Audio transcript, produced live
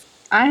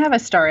I have a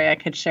story I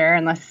could share,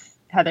 unless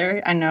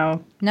Heather, I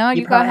know No, you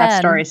you go probably ahead. have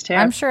stories too.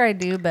 I'm sure I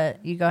do,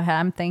 but you go ahead.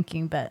 I'm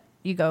thinking, but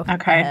you go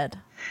ahead.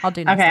 I'll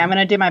do next Okay, time. I'm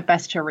going to do my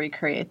best to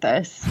recreate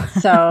this.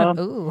 So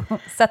Ooh,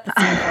 set the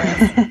scene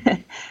for us.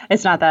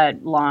 it's not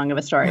that long of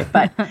a story,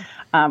 but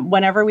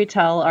whenever we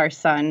tell our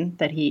son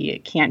that he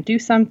can't do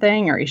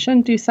something or he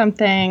shouldn't do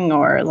something,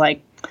 or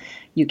like,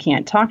 you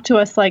can't talk to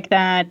us like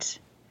that,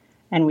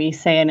 and we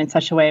say it in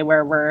such a way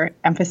where we're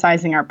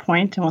emphasizing our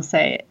point, and we'll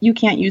say, you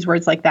can't use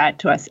words like that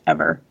to us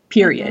ever,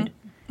 period.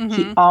 Mm-hmm.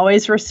 He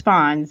always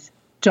responds,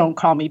 don't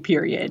call me,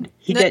 period.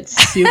 He gets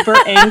super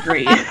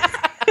angry.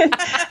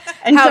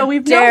 And How so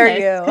we've dare known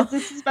this, you? because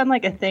this has been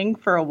like a thing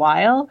for a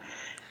while.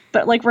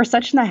 But like, we're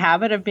such in the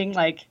habit of being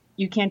like,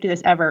 you can't do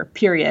this ever,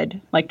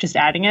 period. Like, just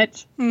adding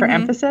it for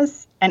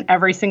emphasis. And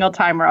every single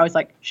time we're always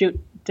like, shoot,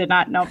 did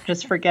not, nope,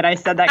 just forget I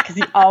said that. Because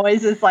he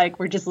always is like,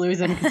 we're just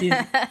losing because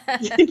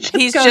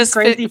he's just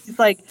crazy. He's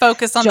like,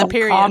 focus on the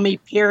period. Don't call me,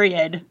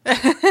 period.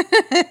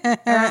 It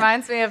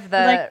reminds me of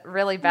the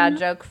really bad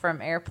joke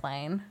from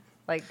Airplane.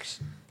 Like,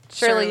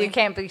 Shirley, you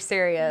can't be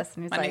serious.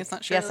 And he's like,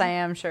 yes, I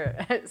am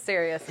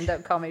serious, and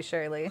don't call me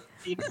Shirley.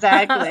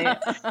 Exactly.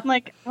 I'm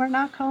like, we're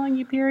not calling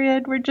you,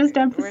 period. We're just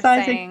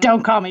emphasizing,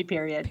 don't call me,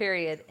 period.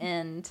 Period.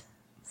 End.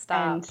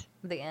 Stop.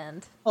 The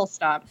end. Full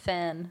stop.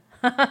 Finn.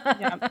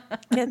 Yeah.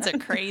 Kids are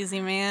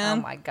crazy, man.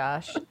 Oh my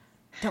gosh.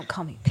 Don't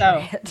call me,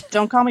 period. So,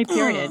 don't call me,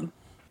 period.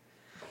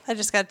 I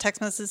just got a text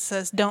message that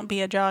says, don't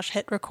be a Josh,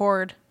 hit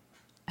record.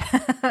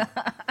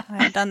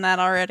 I've done that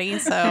already,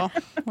 so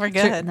we're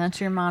good. That's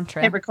your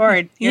mantra. Hit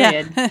record,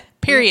 period. Yeah.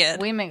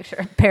 Period. We make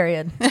sure.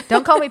 Period.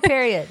 Don't call me,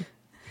 period.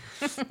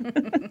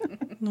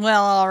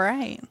 Well, all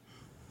right.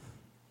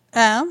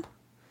 I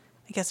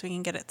guess we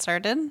can get it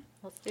started.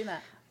 Let's do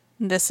that.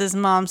 This is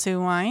Moms Who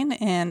Whine,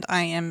 and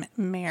I am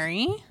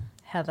Mary.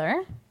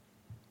 Heather.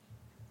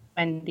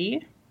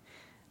 Wendy.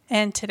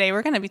 And today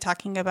we're going to be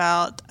talking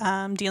about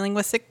dealing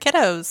with sick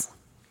kiddos,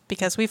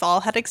 because we've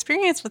all had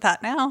experience with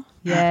that now.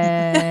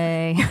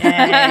 Yay.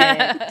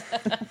 Yay.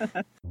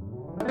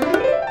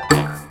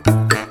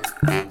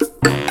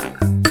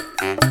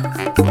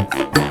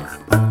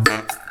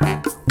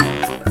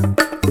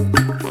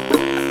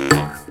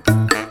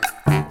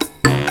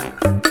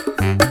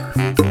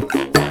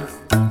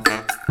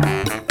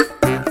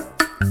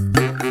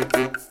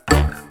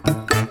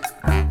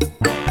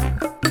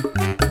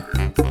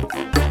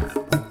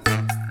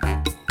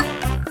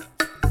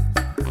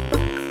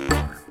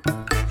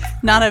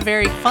 Not a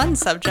very fun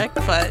subject,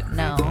 but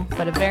No,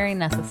 but a very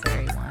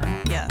necessary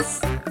one.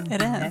 yes, it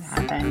It is.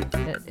 happened.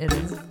 It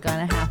is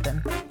going to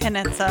happen. And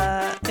it's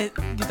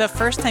the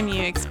first time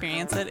you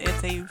experience it,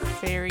 it's a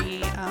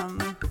very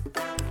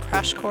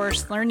crash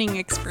course learning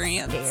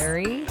experience.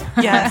 Scary.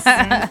 Yes.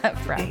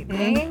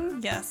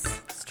 Frightening.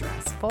 Yes.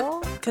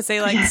 Stressful. Because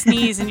they like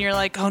sneeze and you're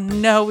like, oh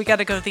no, we got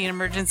to go to the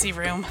emergency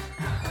room.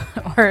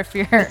 Or if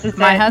you're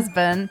my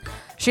husband,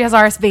 she has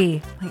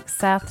RSV. Like,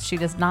 Seth, she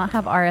does not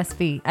have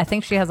RSV. I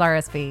think she has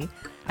RSV.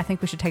 I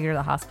think we should take her to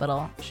the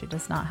hospital. She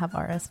does not have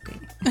RSV.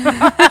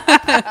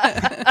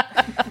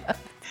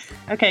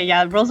 Okay,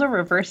 yeah, roles are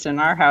reversed in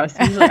our house.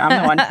 Usually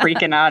I'm the one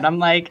freaking out. I'm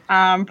like,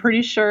 I'm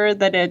pretty sure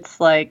that it's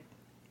like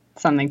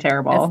something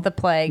terrible. It's the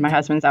plague. My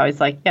husband's always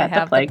like, yeah, They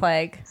have the plague. the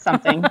plague.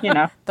 Something, you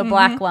know. The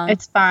black lung.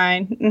 It's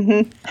fine.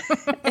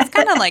 It's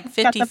kind of like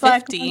Got the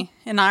black 50-50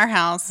 in our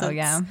house. Oh, It's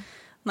yeah.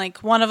 like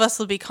one of us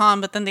will be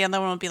calm, but then the other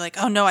one will be like,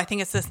 oh no, I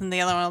think it's this. And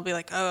the other one will be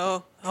like,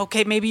 oh,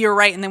 okay, maybe you're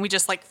right. And then we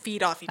just like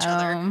feed off each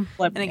other. And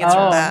it gets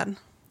real bad.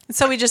 And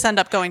so we just end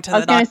up going to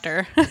the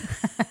doctor.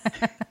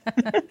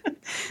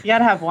 You got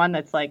to have one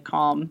that's like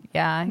calm.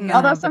 Yeah. you gotta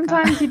Although have the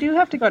sometimes you do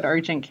have to go to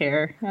urgent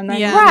care. And then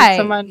Yeah. Right,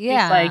 someone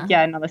yeah. is like,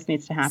 yeah, no, this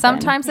needs to happen.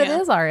 Sometimes it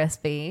Yeah. is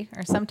RSV,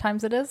 or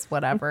sometimes it is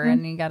whatever,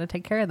 and you got to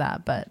take care of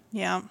that. But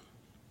Yeah.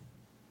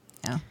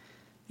 yeah,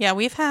 Yeah,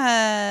 we've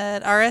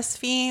had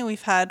RSV,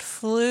 we've had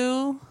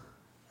flu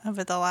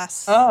over the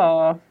last,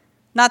 Oh,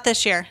 not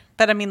this year,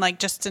 but I mean like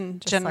just in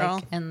just general.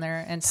 like in their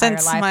entire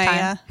Since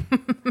lifetime.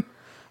 my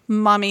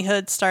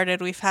mommyhood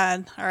started, we've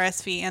had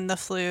RSV and the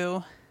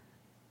flu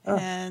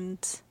and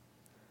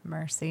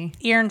Mercy.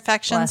 ear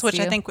infections, Bless which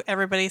I you. think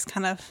everybody's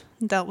kind of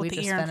dealt with We the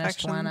just ear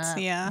finished one infections.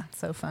 up. Yeah.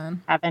 So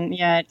fun. haven't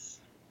yet.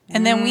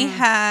 And then we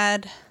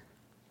had,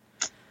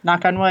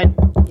 Knock on wood.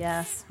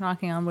 Yes.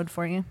 Knocking on wood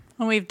for you.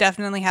 we've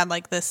definitely had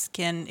like the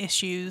skin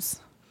issues,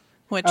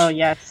 which Oh,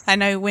 yes. I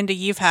know, Wendy,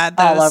 you've had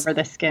those. All over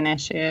the skin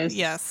issues.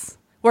 Yes.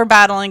 We're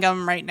battling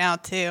them right now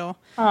too.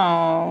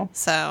 Oh.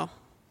 So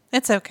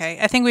it's okay.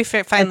 I think we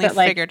finally Is it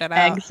like figured it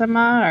out.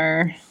 eczema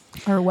or?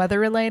 Or weather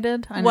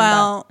related. I know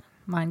Well, that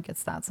mine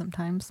gets that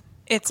sometimes.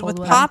 it's Cold with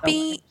weather.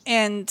 Poppy,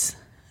 and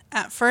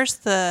at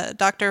first the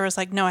doctor was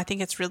like, no, I think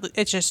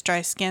it's just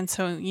dry skin,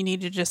 so you need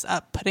to just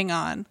up putting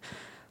on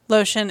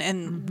lotion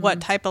and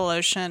what type of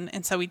lotion.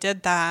 And so we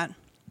did that,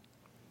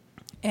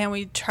 and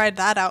we tried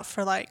that out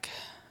for like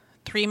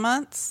 3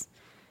 months,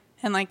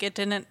 and like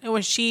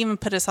she even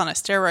put us on a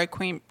steroid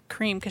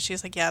cream because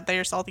she's like, yeah,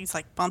 there's all these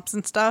like bumps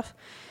and stuff,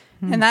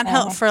 and that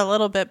helped for a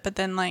little bit, but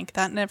then like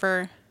that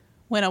never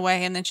went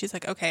away. And then she's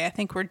like, okay, I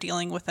think we're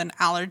dealing with an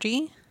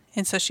allergy.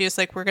 And so she was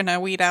like, we're going to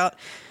weed out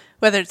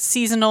whether it's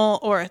seasonal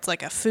or it's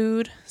like a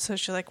food. So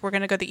she's like, we're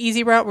going to go the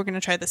easy route. We're going to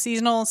try the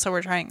seasonal. So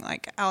we're trying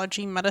like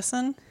allergy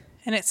medicine.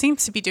 And it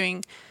seems to be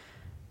doing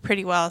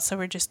pretty well. So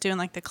we're just doing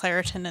like the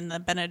Claritin and the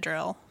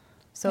Benadryl.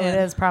 So it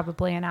is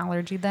probably an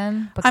allergy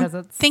then, because I'm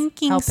it's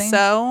thinking helping?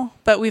 so,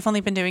 but we've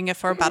only been doing it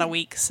for about a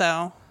week,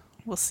 so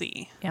we'll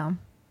see. Yeah.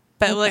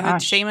 But like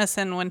with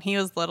Jameson, when he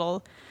was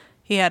little,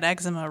 he had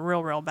eczema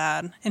real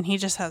bad, and he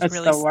just has That's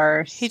the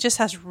worst. He just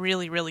has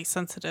really, really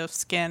sensitive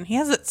skin. He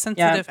has it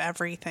sensitive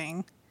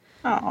everything.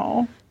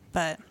 Oh.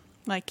 But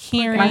like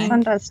hearing, my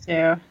son does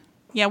too.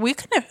 Yeah, we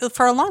couldn't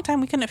for a long time.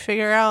 We couldn't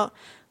figure out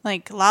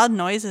like loud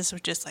noises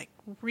would just like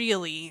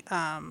really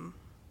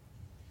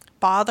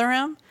bother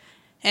him,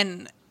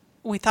 and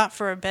we thought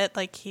for a bit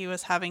like he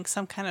was having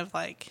some kind of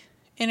like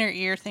inner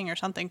ear thing or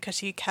something, because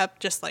he kept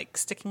just like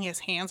sticking his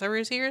hands over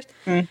his ears,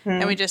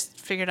 and we just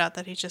figured out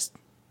that he's just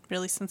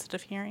really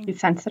sensitive hearing. He's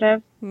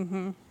sensitive?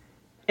 Mm-hmm.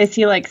 Is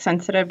he like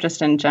sensitive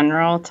just in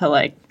general to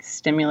like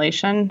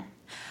stimulation?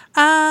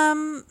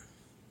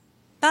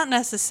 Not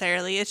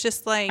necessarily. It's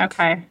just like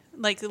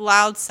like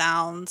loud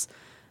sounds.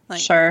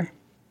 Like sure.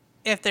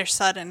 If they're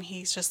sudden,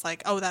 he's just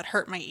like, oh, that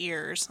hurt my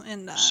ears.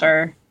 And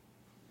sure.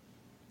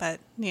 But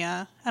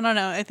yeah, I don't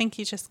know. I think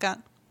he's just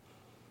got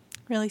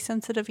really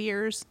sensitive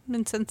ears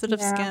and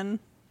sensitive skin.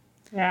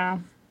 Yeah.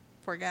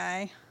 Poor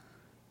guy.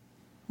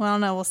 Well, I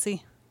don't know. We'll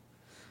see.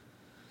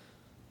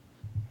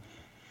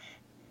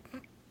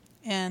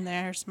 And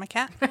there's my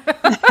cat.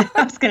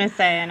 I was going to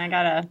say, and I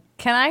got to...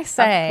 Can I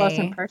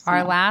say,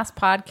 our last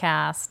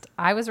podcast,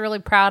 I was really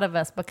proud of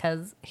us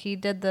because he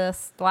did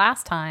this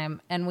last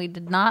time and we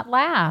did not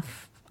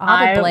laugh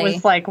audibly. I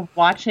was like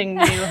watching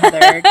you,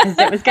 Heather, because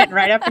it was getting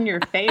right up in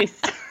your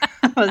face.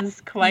 I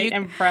was quite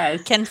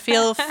impressed. Can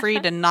feel free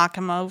to knock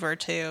him over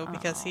too,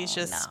 because he's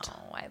just... No,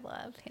 I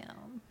love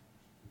him.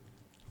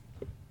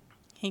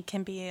 He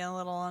can be a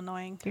little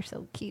annoying. You're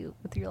so cute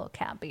with your little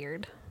cat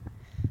beard.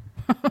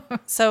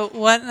 So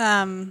what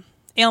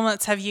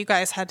ailments have you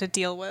guys had to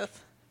deal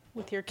with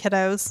your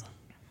kiddos?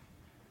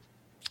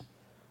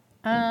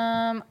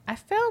 I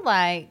feel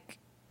like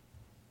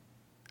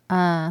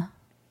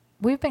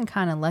we've been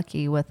kind of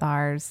lucky with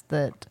ours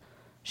that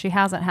she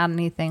hasn't had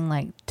anything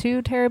like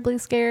too terribly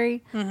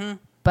scary. Mm-hmm.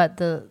 But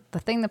the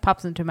thing that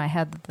pops into my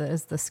head that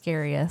is the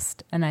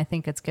scariest, and I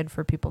think it's good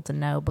for people to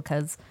know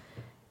because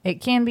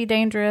it can be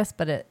dangerous,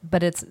 but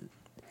it's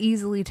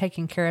easily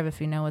taken care of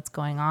if you know what's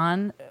going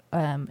on,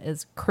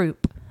 is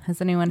croup. Has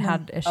anyone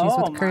had issues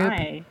with croup?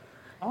 My.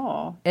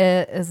 Oh,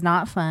 it is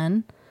not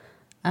fun.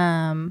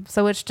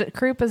 So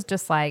croup is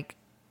just like,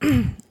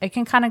 it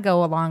can kind of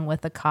go along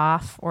with a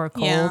cough or a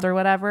cold or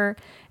whatever.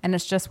 And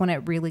it's just when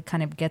it really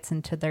kind of gets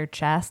into their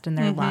chest and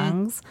their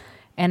lungs.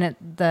 And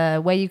the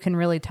way you can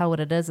really tell what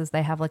it is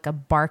they have like a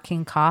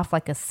barking cough,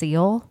 like a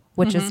seal,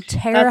 which is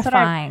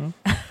terrifying.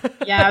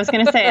 Yeah, I was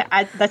going to say,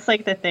 that's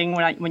like the thing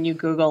when you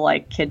Google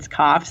like kids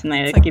coughs and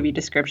they like give you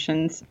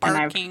descriptions.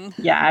 Barking.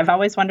 And I've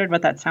always wondered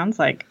what that sounds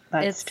like.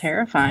 It's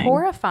terrifying.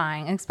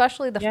 Horrifying,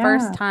 especially the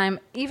first time,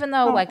 even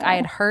though like I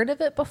had heard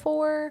of it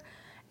before.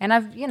 And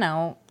I've,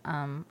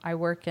 I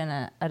work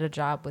at a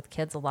job with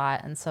kids a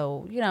lot. And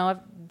so, I've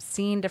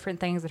seen different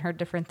things and heard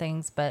different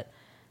things, but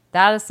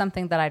that is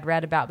something that I'd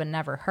read about but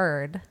never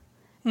heard.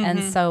 Mm-hmm.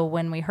 And so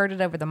when we heard it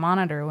over the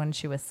monitor when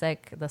she was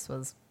sick,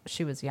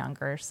 she was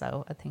younger.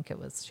 So I think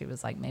she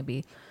was like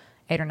maybe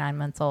 8 or 9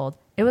 months old.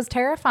 It was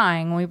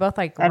terrifying. We both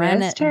like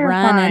run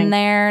in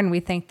there and we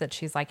think that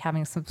she's like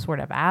having some sort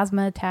of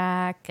asthma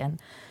attack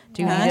and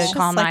do we need to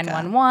call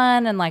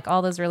 911 and like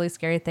all those really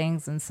scary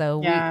things. And so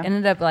we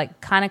ended up like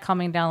kind of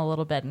calming down a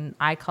little bit, and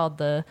I called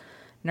the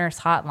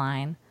nurse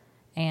hotline.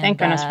 And thank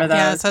goodness for those.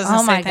 Yeah, so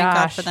thank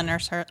God for the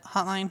nurse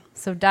hotline.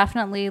 So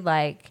definitely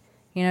like,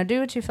 do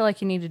what you feel like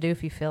you need to do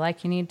if you feel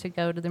like you need to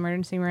go to the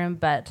emergency room,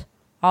 but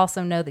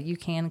also know that you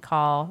can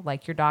call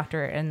like your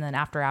doctor and then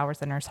after hours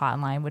the nurse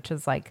hotline, which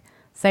has like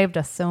saved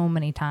us so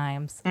many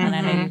times. Mm-hmm. And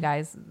I know you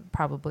guys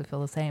probably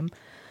feel the same.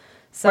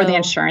 So, or the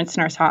insurance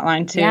nurse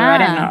hotline too. Yeah. I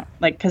don't know,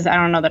 like, because I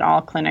don't know that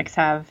all clinics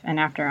have an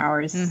after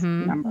hours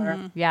number.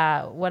 Mm-hmm.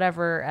 Yeah,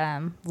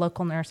 whatever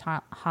local nurse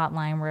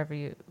hotline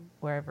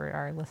wherever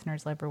our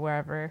listeners live or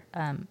wherever,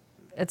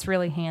 it's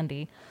really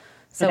handy.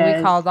 So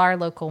we called our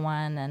local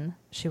one, and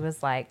she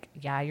was like,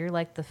 "Yeah, you're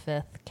like the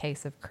 5th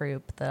case of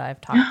croup that I've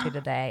talked to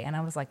today." And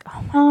I was like,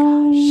 "Oh my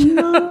gosh!"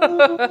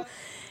 No.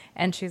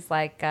 And she's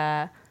like,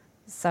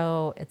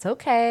 "So it's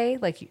okay.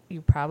 Like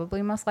you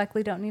probably most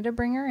likely don't need to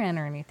bring her in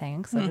or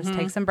anything. So just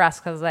take some breaths."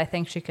 Because I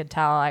think she could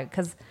tell.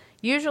 Because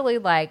usually,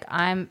 like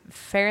I'm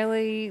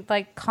fairly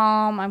like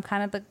calm. I'm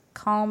kind of the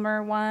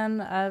calmer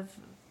one of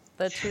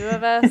the two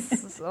of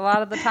us a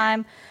lot of the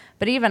time.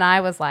 But even I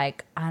was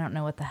like, I don't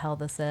know what the hell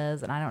this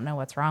is, and I don't know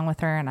what's wrong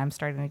with her, and I'm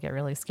starting to get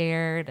really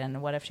scared.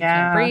 And what if she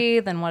can't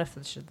breathe? And what if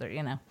it's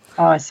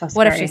oh, it's so scary.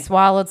 What if she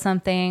swallowed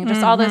something?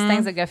 Just all those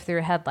things that go through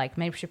her head, like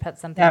maybe she put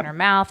something in her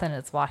mouth and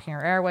it's blocking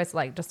her airways,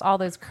 like just all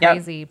those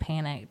crazy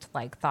panicked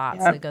like thoughts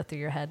that go through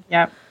your head.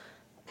 Yep.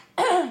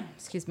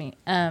 Excuse me.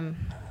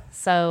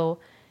 So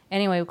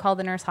Anyway, we called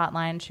the nurse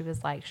hotline. She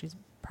was like, she's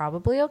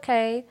probably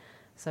okay.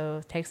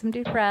 So take some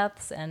deep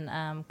breaths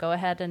and go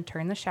ahead and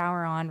turn the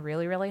shower on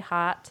really, really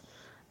hot.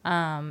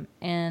 And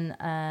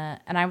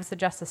I would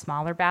suggest a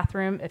smaller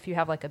bathroom. If you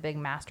have like a big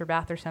master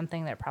bath or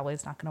something, that probably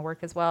is not going to work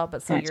as well.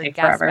 But so your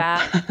guest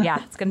bath,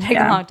 it's going to take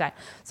a long time.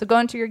 So go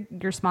into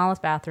your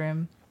smallest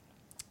bathroom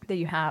that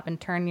you have and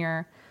turn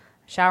your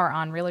shower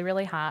on really,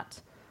 really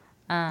hot.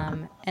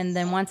 And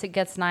then once it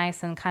gets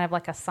nice and kind of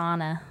like a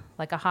sauna,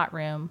 like a hot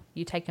room,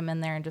 you take them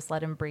in there and just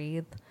let them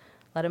breathe.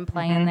 Let them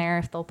play in there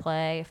if they'll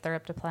play, if they're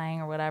up to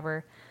playing or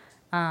whatever.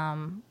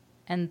 And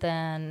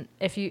then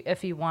if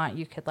you want,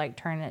 you could like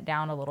turn it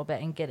down a little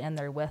bit and get in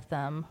there with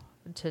them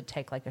to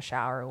take like a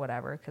shower or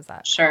whatever, because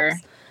that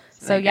helps.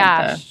 So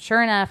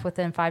sure enough,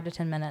 within 5 to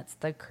 10 minutes,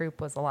 the croup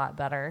was a lot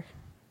better,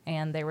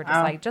 and they were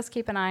just like, just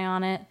keep an eye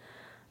on it,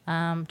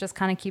 just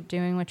kind of keep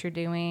doing what you're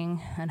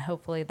doing, and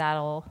hopefully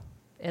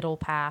it'll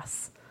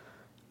pass.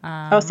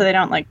 So they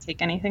don't like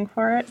take anything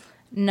for it?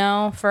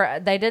 No,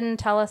 they didn't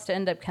tell us to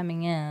end up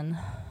coming in.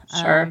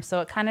 Sure.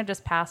 So it kind of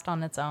just passed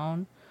on its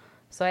own.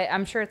 So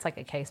I'm sure it's like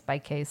a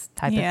case-by-case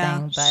type of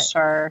thing. But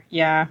sure,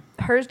 yeah.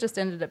 Hers just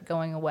ended up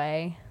going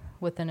away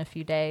within a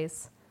few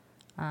days.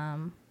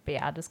 But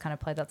yeah, I just kind of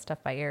played that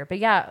stuff by ear. But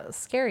yeah,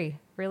 scary.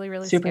 Really,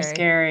 really super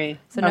scary.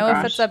 So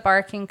if it's a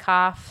barking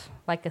cough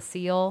like a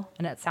seal,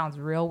 and it sounds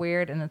real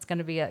weird, and it's going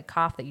to be a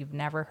cough that you've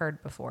never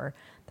heard before,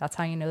 that's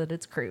how you know that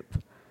it's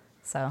croup.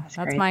 So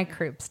that's my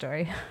croup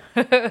story.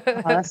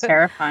 That's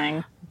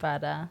terrifying.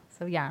 But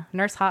so yeah,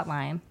 nurse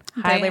hotline.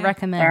 Highly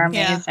recommend. They're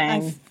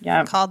amazing.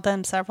 I've called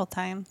them several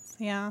times.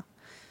 Yeah.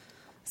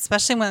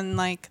 Especially when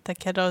like the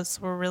kiddos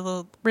were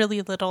really,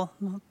 really little.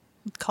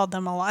 Called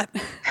them a lot.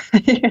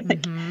 Hey,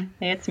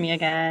 it's me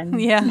again.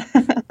 Yeah.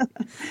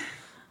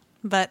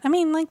 But I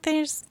mean, like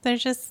there's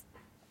just,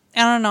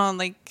 I don't know,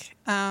 like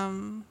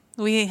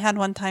we had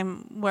one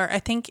time where I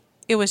think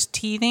it was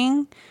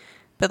teething,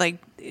 but like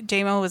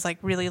J-Mo was like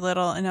really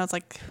little, and it was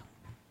like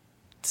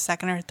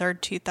second or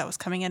third tooth that was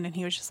coming in, and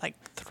he was just like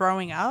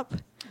throwing up.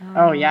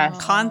 Oh yeah,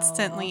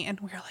 constantly, and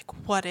we were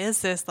like, "What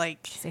is this?"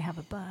 Like, does he have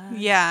a bug?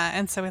 Yeah,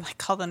 and so we like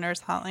called the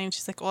nurse hotline.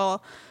 She's like,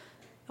 "Well,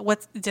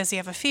 does he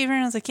have a fever?"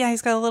 And I was like, "Yeah,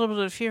 he's got a little bit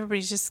of fever, but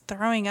he's just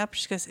throwing up."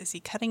 She goes, "Is he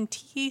cutting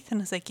teeth?"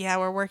 And I was like, "Yeah,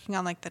 we're working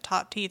on like the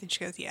top teeth." And she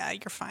goes, "Yeah,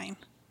 you're fine."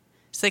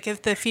 She's like,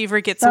 "If the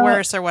fever gets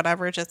worse or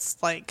whatever,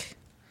 just like,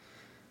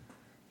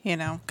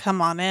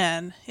 come on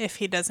in if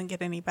he doesn't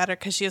get any better."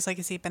 Because she was like,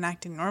 "Has he been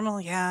acting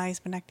normal?" "Yeah, he's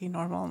been acting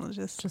normal." And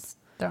just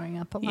throwing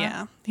up a lot.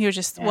 Yeah, he was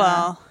just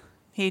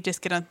he'd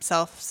just get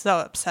himself so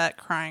upset,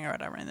 crying or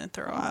whatever, and then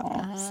throw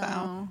up.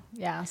 So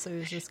yeah, so he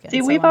was just getting.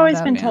 See, we've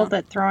always been told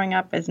that throwing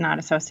up is not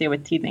associated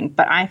with teething,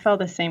 but I felt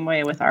the same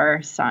way with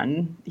our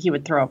son. He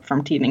would throw up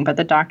from teething, but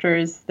the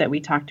doctors that we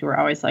talked to were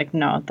always like,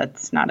 "No,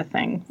 that's not a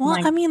thing." Well,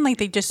 I mean, like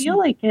they just feel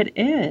like it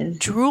is.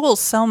 Drool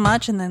so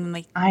much, and then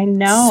like I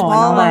know,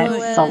 swallow and all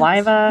that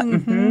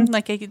saliva.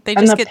 Like they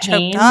just get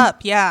choked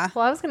up. Yeah.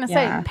 Well, I was gonna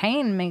say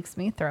pain makes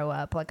me throw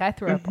up. Like I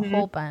threw up a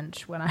whole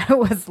bunch when I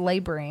was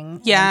laboring.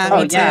 Yeah.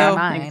 Oh yeah.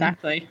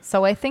 Exactly.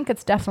 So I think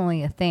it's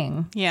definitely a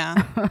thing.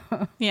 Yeah.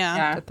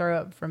 Yeah. To throw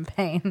up from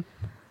pain.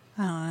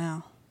 I don't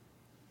know.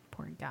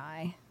 Poor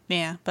guy.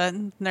 Yeah, but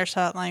nurse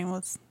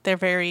hotline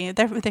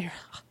they're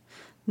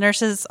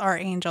nurses are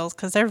angels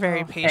because they're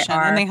very patient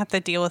and they have to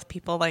deal with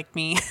people like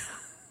me.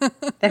 They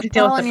have to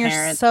deal with the you're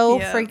parents. so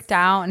freaked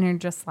out, and you're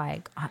just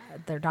like,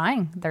 they're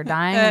dying, and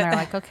they're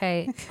like,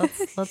 okay,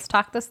 let's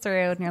talk this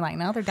through, and you're like,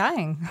 no, they're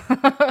dying.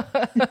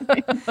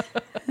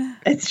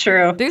 It's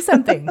true. Do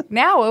something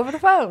now over the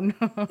phone.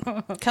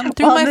 Come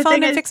through my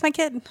phone and fix my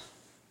kid.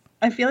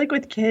 I feel like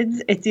with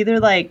kids, it's either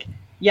like,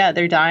 yeah,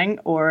 they're dying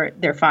or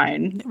they're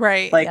fine.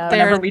 Right. Like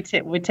whenever we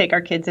would take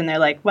our kids and they're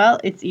like, well,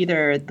 it's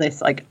either this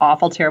like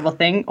awful, terrible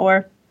thing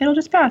or it'll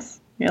just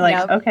pass. You're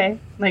like, okay,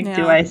 like,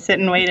 do I sit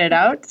and wait it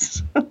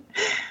out?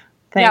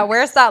 Yeah.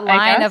 Where's that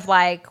line of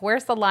like,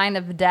 where's the line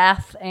of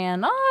death?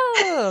 And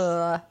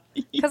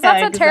because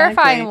that's a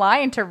terrifying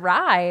line to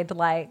ride.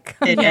 Like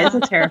it is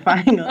a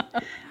terrifying,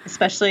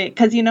 especially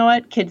because you know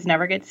what? Kids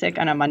never get sick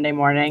on a Monday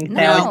morning.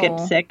 They always get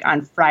sick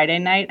on Friday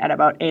night at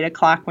about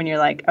 8:00 when you're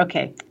like,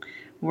 okay,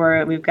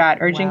 we've got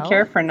urgent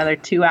care for another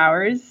 2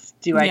 hours.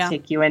 Do I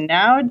take you in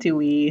now? Do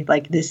we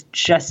like this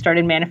just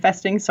started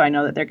manifesting? So I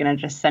know that they're going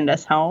to just send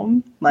us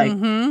home. Like,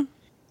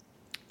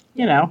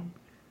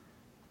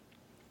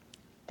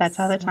 that's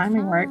how the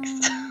timing works.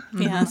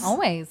 Yes.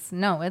 Always.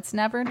 No, it's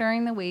never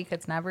during the week.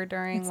 It's never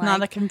during it's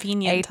not a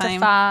convenient 8 time.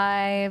 to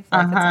 5.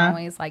 Like it's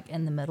always like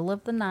in the middle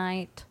of the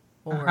night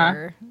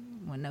or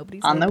when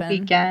nobody's on open. the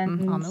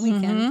weekend. On the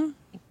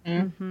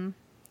weekend.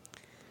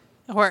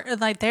 Or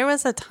like there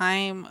was a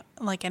time,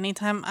 like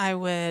anytime I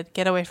would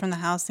get away from the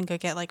house and go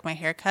get like my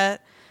hair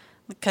cut,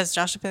 because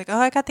Josh would be like, "Oh,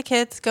 I got the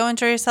kids. Go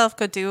enjoy yourself.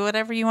 Go do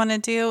whatever you want to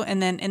do."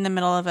 And then in the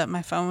middle of it,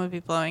 my phone would be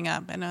blowing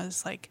up, and I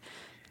was like,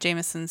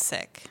 "Jameson's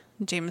sick.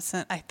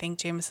 I think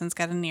Jameson's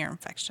got an ear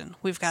infection.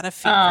 We've got a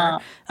fever.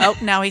 Oh,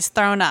 now he's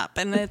thrown up."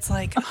 And it's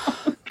like,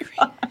 oh,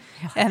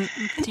 And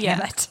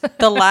Damn it.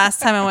 the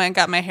last time I went and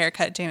got my hair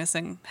cut,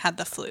 Jameson had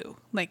the flu.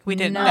 Like, we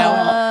didn't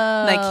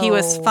know. Like, he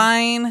was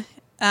fine.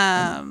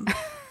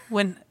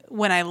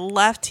 When I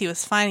left, he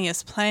was fine. He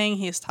was playing.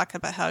 He was talking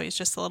about how he was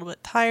just a little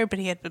bit tired, but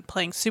he had been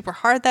playing super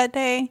hard that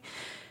day.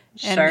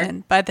 And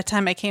then by the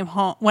time I came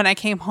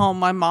home,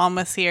 my mom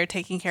was here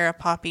taking care of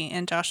Poppy,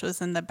 and Josh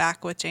was in the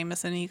back with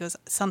Jameson. And he goes,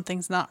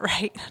 "Something's not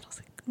right." And I was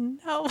like,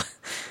 "No."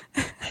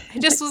 I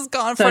just was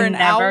gone for an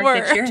hour.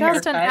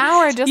 Just an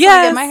hour just to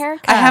get my hair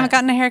cut. I haven't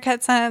gotten a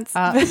haircut since.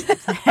 There you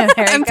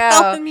I'm go.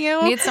 telling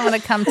you. Need someone to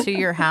come to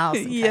your house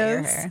and cut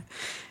your hair.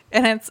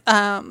 And it's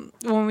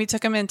when we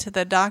took him into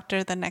the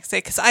doctor the next day,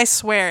 because I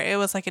swear it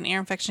was like an ear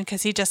infection,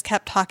 because he just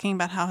kept talking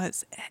about how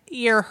his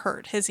ear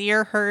hurt.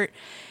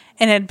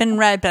 And it had been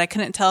red, but I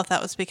couldn't tell if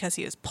that was because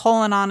he was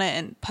pulling on it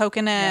and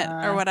poking it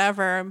or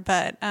whatever.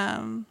 But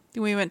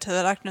we went to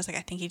the doctor and I was like,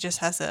 I think he just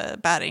has a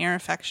bad ear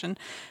infection.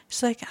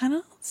 She's like, I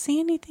don't see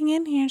anything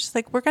in here. She's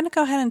like, we're going to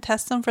go ahead and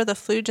test him for the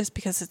flu just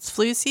because it's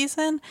flu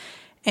season.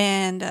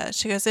 And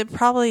she goes, it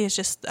probably is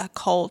just a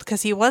cold,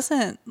 because he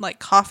wasn't like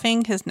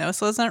coughing. His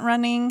nose wasn't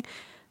running.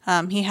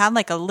 He had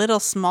like a little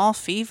small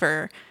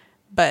fever,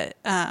 but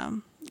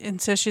and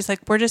so she's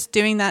like, we're just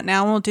doing that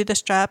now. We'll do the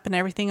strep and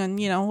everything. And,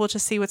 we'll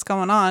just see what's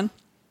going on.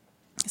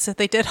 So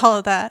they did all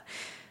of that.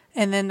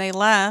 And then they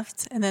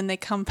left. And then they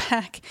come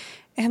back.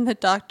 And the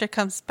doctor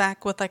comes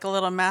back with like a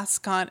little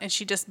mask on. And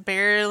she just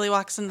barely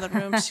walks into the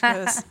room. She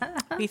goes,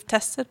 we've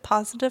tested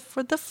positive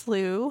for the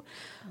flu.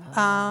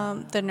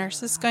 The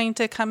nurse is going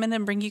to come in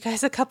and bring you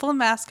guys a couple of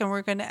masks. And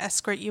we're going to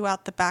escort you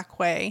out the back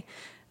way.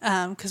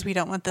 Because we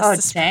don't want this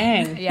to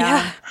spread. Dang.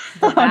 Yeah.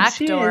 The back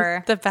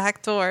door. The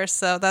back door.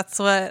 So that's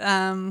what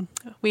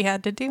we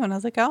had to do. And I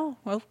was like, oh,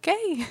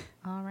 okay.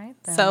 All right,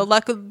 then. So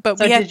luckily,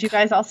 did you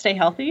guys all stay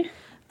healthy?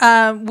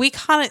 We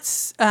caught it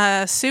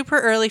super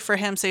early for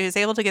him. So he was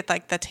able to get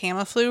like the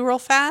Tamiflu real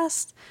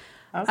fast.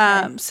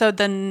 Okay. So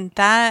then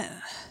that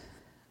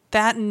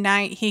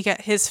night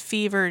his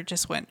fever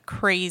just went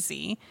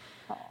crazy.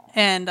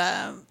 And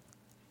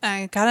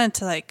I got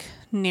into like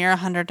near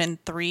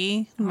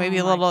 103, maybe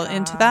a little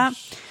into that.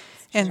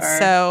 And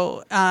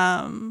so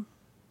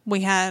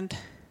we had,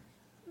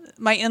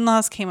 my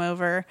in-laws came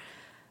over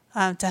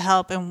to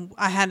help, and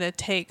I had to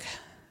take,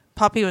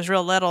 Poppy was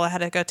real little. I had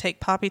to go take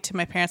Poppy to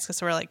my parents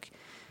because we're like,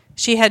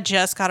 she had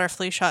just got her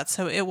flu shot,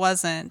 so it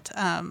wasn't,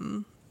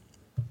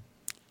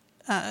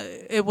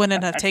 it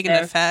wouldn't have taken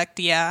effect.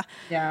 Yeah.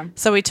 Yeah.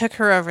 So we took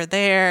her over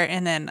there,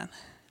 and then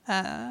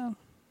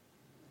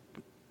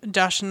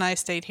Josh and I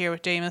stayed here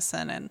with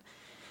Jameson, and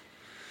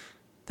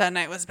that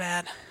night was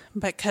bad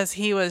because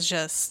he was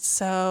just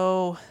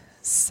so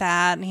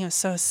sad and he was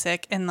so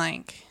sick. And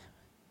like,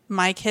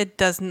 my kid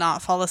does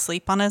not fall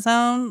asleep on his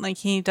own. Like,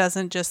 he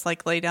doesn't just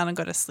like lay down and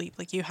go to sleep.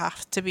 Like, you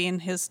have to be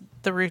in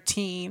the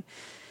routine.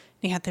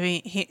 You have to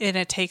be, and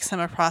it takes him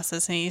a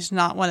process. And he's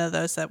not one of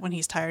those that when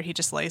he's tired, he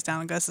just lays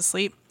down and goes to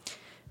sleep.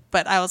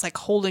 But I was like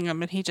holding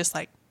him, and he just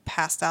like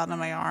passed out in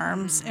my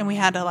arms, and we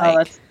had to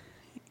like,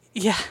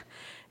 yeah.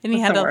 And he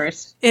had the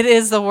worst. It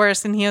is the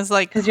worst. And he was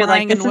like, because you're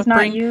like, this is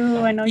not you.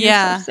 I know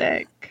you're so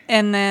sick.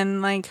 And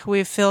then like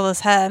we feel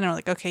his head, and we're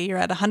like, okay, you're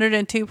at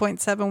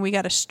 102.7. We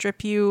got to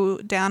strip you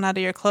down out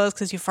of your clothes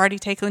because you've already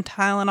taken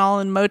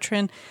Tylenol and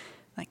Motrin.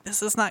 Like,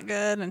 this is not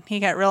good. And he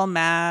got real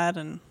mad,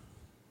 and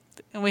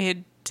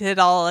we did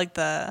all like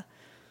I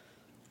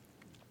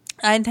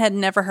had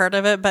never heard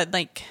of it, but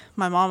like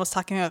my mom was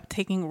talking about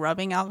taking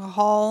rubbing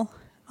alcohol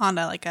on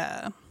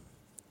a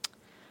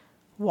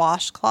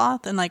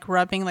washcloth and like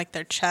rubbing like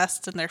their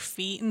chest and their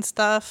feet and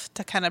stuff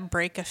to kind of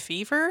break a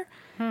fever.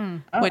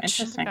 Oh, which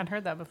interesting. I'd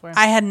heard that before.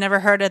 I had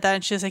never heard of that,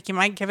 and she was like, you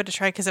might give it a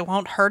try because it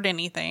won't hurt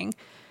anything.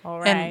 All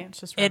right. And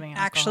it's just it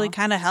actually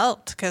kind of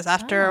helped, because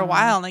after a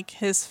while, like,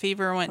 his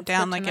fever went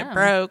down, like it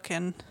broke,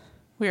 and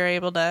we were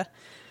able to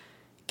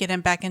get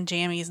him back in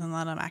jammies and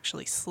let him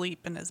actually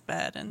sleep in his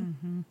bed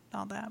and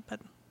all that. But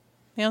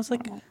it was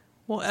like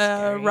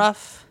a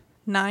rough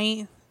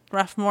night,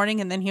 rough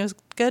morning, and then he was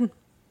good.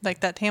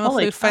 Like, that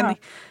Tamiflu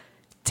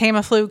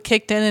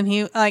kicked in, and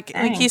he like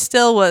he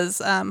still was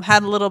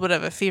had a little bit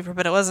of a fever,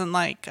 but it wasn't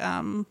like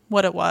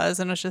what it was,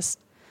 and it was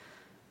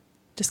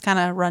just kind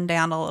of run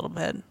down a little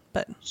bit.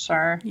 But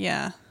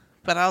yeah.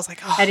 But I was like,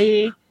 oh.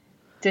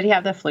 Did he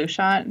have the flu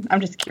shot? I'm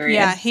just curious.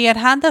 Yeah, he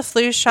had the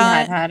flu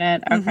shot. He had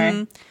it.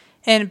 Okay.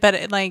 But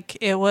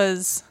it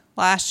was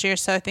last year,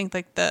 so I think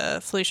like the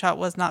flu shot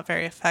was not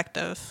very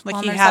effective.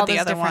 Like, he had the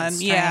other one.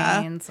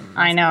 Yeah,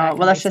 I know.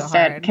 Well, that's just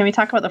it. Can we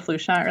talk about the flu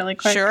shot really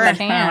quick? Sure. I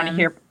want to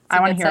hear. I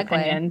want to hear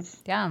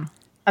opinions. Yeah.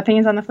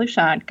 Opinions on the flu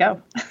shot.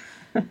 Go.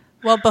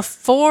 Well,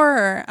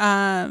 before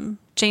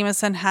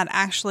Jameson had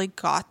actually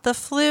got the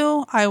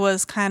flu, I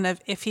was kind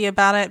of iffy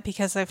about it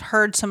because I've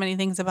heard so many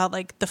things about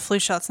like the flu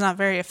shot's not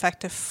very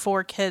effective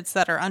for kids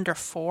that are under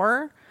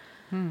 4.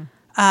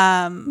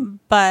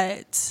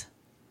 But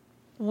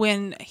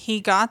when he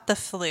got the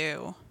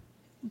flu,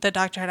 the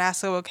doctor had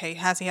asked, okay,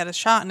 has he had a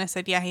shot? And I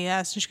said, yeah, he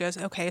has. And she goes,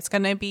 okay, it's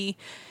going to be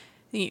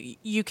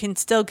you can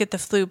still get the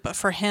flu, but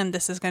for him,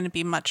 this is going to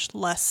be much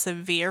less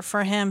severe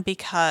for him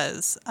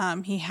because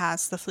he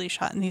has the flu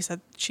shot. And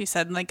she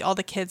said, like, all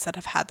the kids that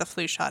have had the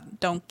flu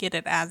shot don't get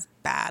it as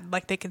bad.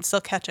 Like, they can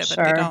still catch it,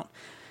 but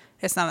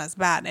it's not as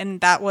bad.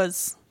 And that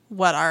was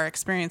what our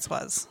experience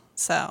was.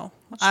 So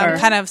I'm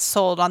kind of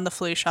sold on the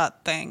flu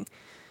shot thing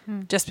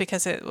just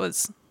because it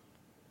was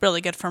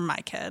really good for my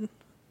kid.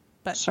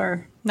 But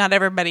not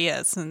everybody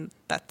is, and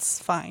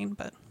that's fine.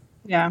 But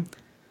yeah.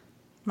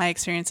 My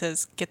experience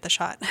is get the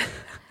shot.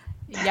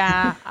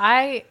 Yeah,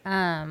 I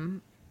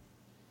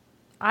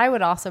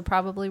would also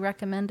probably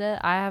recommend it.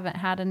 I haven't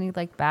had any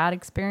like bad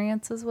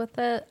experiences with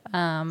it.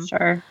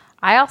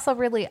 I also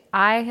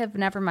I have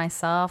never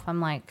myself, I'm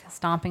like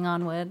stomping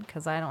on wood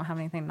because I don't have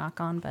anything to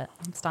knock on, but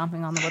I'm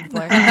stomping on the wood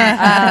floor.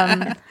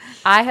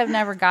 I have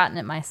never gotten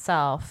it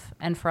myself.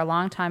 And for a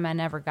long time, I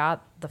never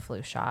got the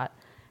flu shot.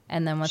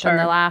 And then within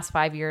the last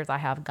 5 years, I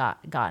have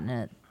gotten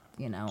it,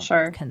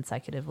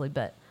 consecutively.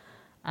 But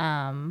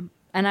and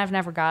I've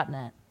never gotten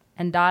it.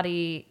 And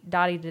Dottie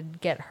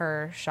did get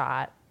her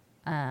shot.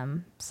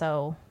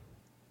 So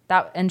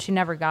that, and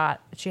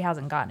she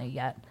hasn't gotten it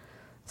yet.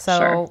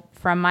 So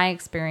from my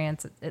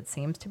experience, it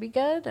seems to be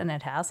good and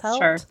it has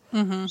helped.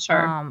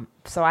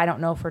 So I don't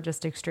know if we're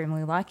just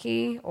extremely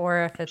lucky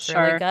or if it's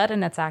really good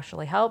and it's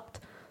actually helped.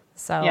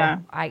 So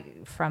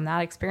from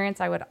that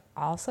experience, I would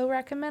also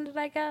recommend it,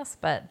 I guess,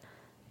 but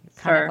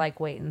kind of like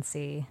wait and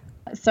see.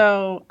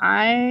 So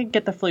I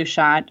get the flu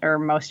shot, or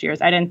most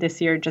years. I didn't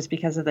this year just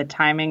because of the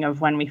timing of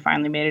when we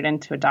finally made it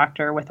into a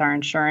doctor with our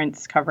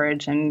insurance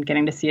coverage and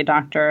getting to see a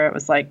doctor. It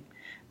was like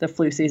the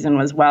flu season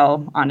was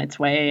well on its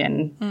way,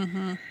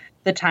 and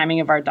the timing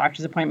of our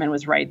doctor's appointment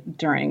was right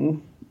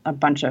during a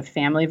bunch of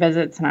family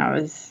visits. And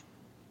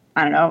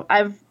I don't know.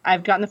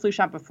 I've gotten the flu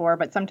shot before,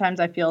 but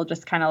sometimes I feel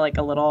just kind of like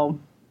a little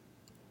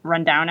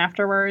run down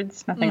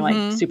afterwards. Nothing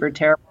like super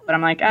terrible, but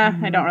I'm like,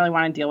 I don't really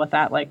want to deal with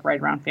that like right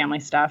around family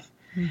stuff.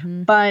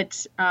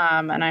 But,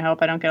 and I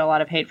hope I don't get a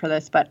lot of hate for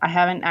this, but I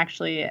haven't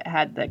actually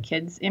had the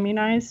kids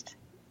immunized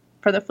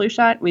for the flu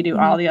shot. We do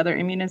all the other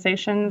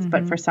immunizations,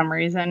 but for some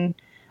reason,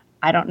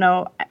 I don't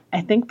know.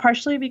 I think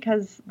partially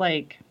because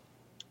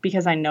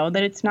I know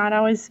that it's not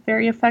always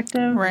very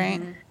effective.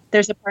 Right.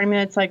 There's a part of me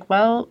that's like,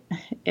 well,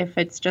 if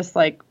it's just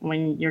like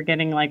when you're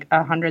getting like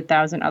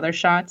 100,000 other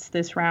shots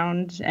this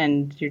round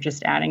and you're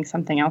just adding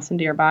something else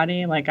into your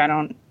body, like I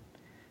don't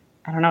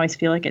always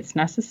feel like it's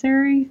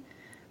necessary.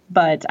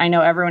 But I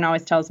know everyone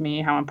always tells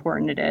me how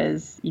important it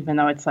is, even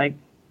though it's like,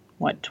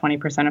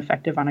 20%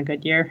 effective on a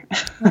good year.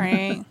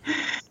 Right.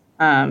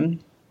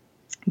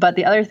 But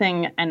the other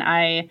thing, and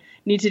I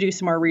need to do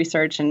some more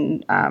research,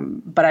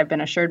 but I've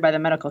been assured by the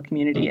medical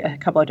community, a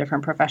couple of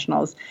different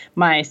professionals,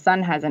 my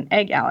son has an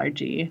egg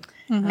allergy,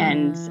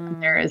 and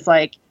there is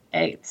like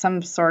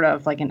some sort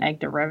of like an egg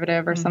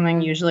derivative or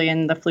something usually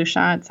in the flu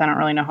shots. I don't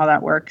really know how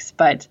that works,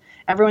 but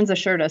everyone's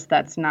assured us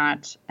that's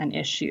not an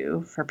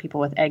issue for people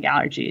with egg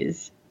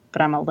allergies.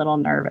 But I'm a little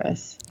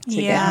nervous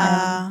to get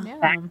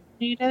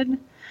vaccinated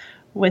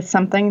with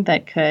something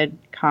that could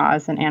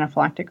cause an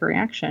anaphylactic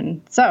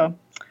reaction. So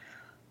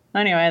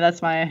anyway,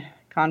 that's my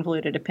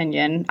convoluted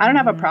opinion. I don't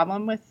have a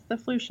problem with the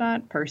flu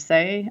shot per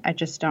se. I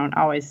just don't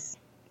always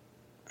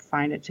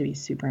find it to be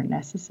super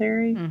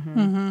necessary. I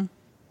don't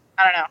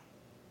know.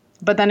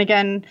 But then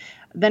again,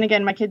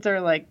 my kids are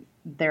like,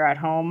 they're at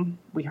home.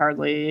 We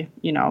hardly,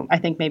 I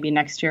think maybe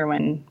next year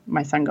when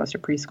my son goes to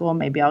preschool,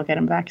 maybe I'll get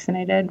him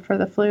vaccinated for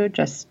the flu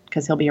just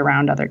because he'll be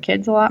around other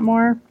kids a lot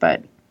more.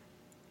 But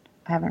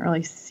I haven't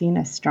really seen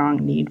a strong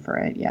need for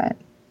it yet.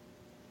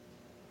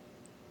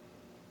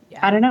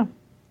 Yeah. I don't know.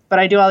 But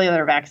I do all the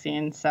other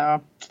vaccines,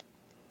 so.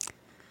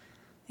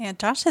 Yeah,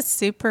 Josh is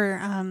super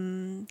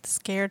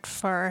scared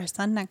for our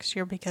son next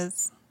year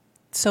because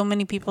so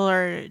many people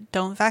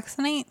don't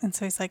vaccinate, and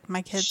so he's like,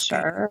 my kid's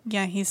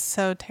he's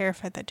so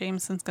terrified that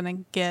Jameson's gonna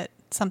get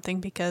something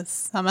because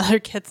some other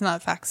kid's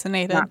not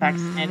vaccinated.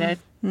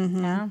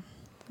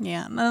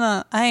 Yeah,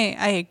 no,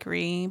 I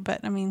agree,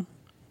 but I mean,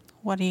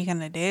 what are you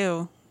gonna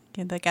do?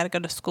 They gotta go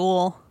to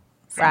school,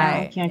 so.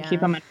 Right? You can't keep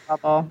them in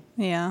trouble.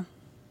 Yeah,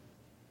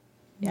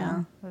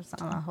 there's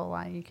not a whole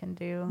lot you can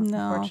do,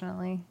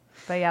 unfortunately.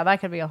 But yeah, that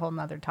could be a whole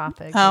nother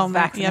topic.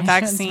 Vaccines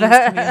could be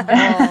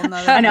a whole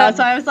nother I know.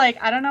 So I was like,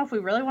 I don't know if we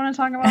really want to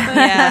talk about this.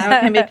 I know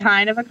it can be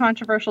kind of a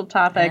controversial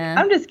topic. Yeah.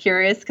 I'm just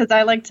curious because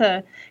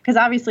because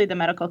obviously the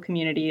medical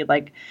community,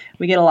 like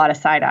we get a lot of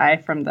side eye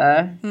from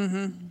the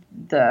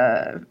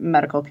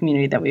medical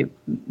community that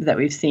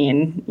we've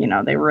seen.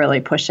 They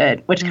really push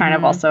it, which kind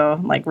of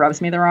also like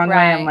rubs me the wrong way.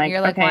 I'm like,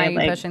 you're like, okay, why are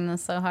you pushing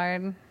this so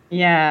hard?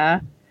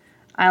 Yeah,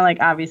 I like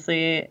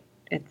obviously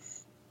it's.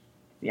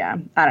 Yeah,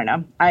 I don't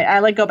know. I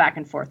like go back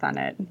and forth on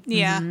it.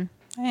 Yeah,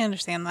 I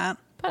understand that.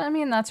 But I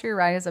mean, that's your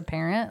right as a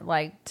parent,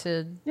 like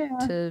to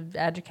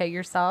educate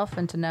yourself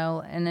and to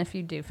know. And if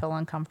you do feel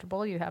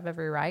uncomfortable, you have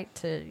every right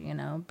to,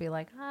 be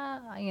like,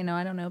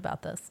 I don't know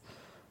about this.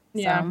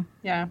 Yeah,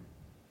 yeah.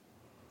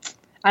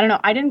 I don't know.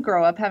 I didn't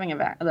grow up having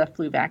the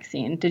flu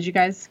vaccine. Did you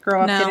guys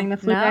grow up getting the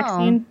flu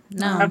vaccine?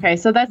 No. Okay,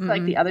 so that's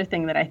like the other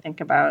thing that I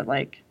think about,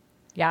 like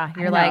Yeah,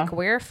 you're like,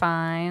 we're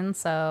fine.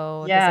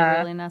 So is it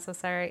really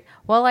necessary?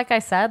 Well, like I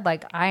said,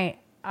 like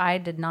I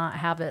did not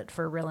have it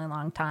for a really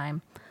long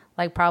time.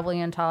 Like probably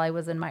until I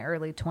was in my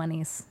early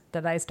 20s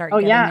did I start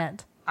getting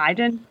it. I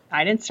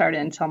didn't start it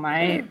until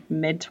my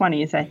mid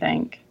 20s, I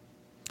think.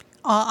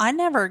 I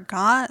never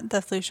got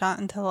the flu shot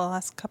until the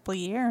last couple of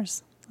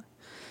years.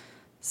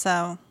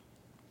 So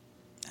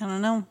I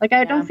don't know. Like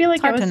I don't feel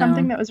like it was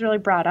something that was really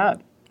brought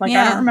up. Like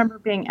I don't remember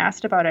being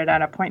asked about it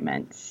at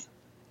appointments.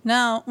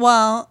 No,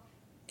 well,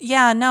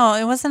 yeah, no,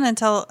 it wasn't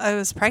until I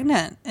was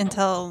pregnant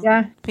until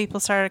people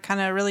started kind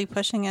of really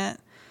pushing it.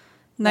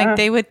 Like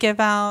they would give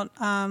out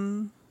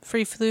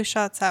free flu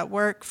shots at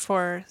work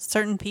for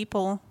certain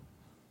people,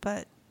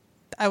 but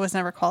I was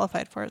never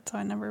qualified for it, so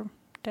I never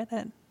did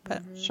it.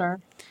 But sure,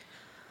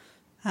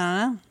 I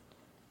don't know.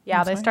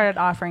 Yeah, they started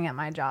offering at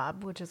my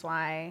job, which is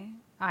why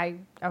I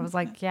was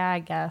like, yeah, I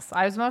guess.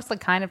 I was mostly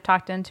kind of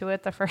talked into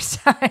it the first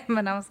time,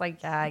 and I was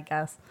like, yeah, I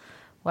guess,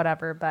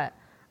 whatever. But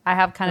I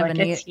have kind of a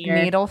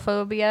needle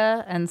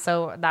phobia, and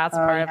so that's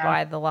part of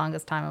why the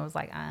longest time I was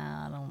like,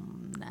 I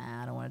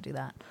don't want to do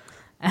that.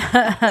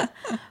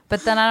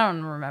 But then I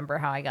don't remember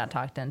how I got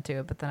talked into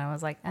it. But then I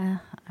was like,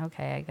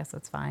 okay, I guess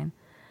it's fine.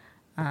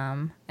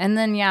 And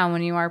then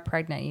when you are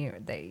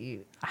pregnant,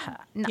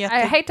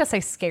 I hate to say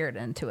scared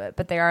into it,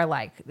 but they are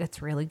like,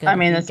 it's really good. I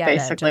mean, that's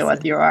basically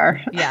what you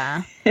are.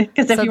 Yeah.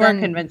 Because if you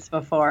weren't convinced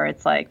before,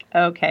 it's like,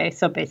 okay,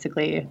 so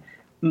basically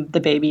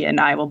the baby and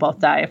I will both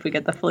die if we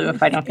get the flu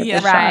if I don't get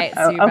the shot.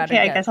 So okay,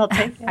 I guess I'll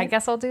take it. I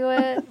guess I'll do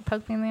it.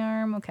 Poke me in the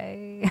arm.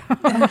 Okay.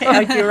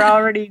 Okay, you're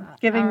already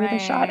giving me the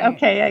shot.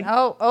 Okay.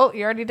 Oh,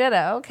 you already did it.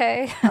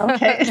 Okay.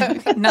 Okay.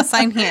 No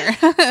sign here.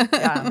 So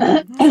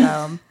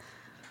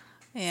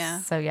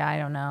I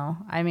don't know.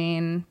 I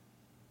mean,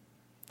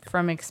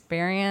 from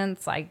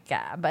experience,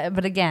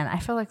 but again, I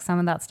feel like some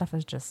of that stuff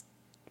is just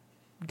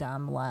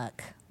dumb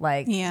luck.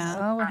 Like, we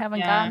haven't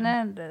gotten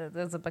it.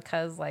 Is it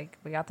because like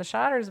we got the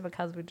shot, or is it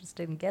because we just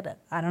didn't get it?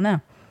 I don't know.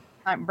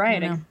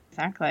 Right.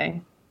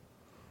 Exactly.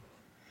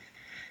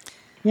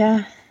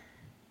 Yeah.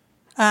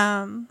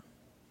 What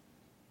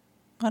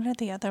are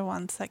the other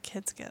ones that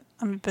kids get?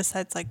 I mean,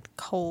 besides like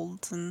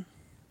colds and.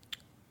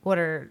 What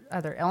are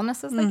other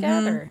illnesses they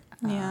get? Or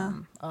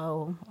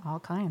all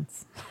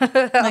kinds.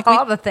 Like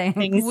all the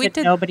things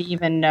that nobody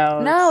even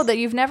knows. No, that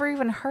you've never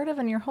even heard of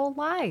in your whole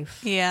life.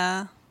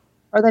 Yeah.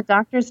 Or the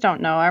doctors don't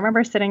know. I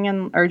remember sitting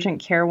in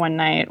urgent care one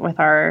night with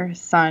our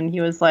son.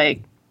 He was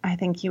like, I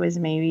think he was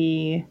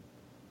maybe,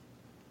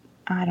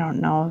 I don't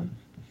know,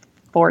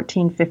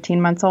 14,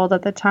 15 months old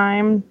at the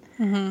time.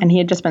 Mm-hmm. And he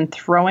had just been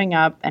throwing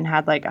up and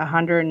had like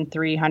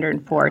 103,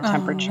 104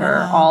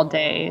 temperature all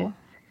day.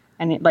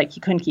 And he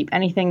couldn't keep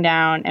anything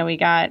down. And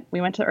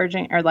we went to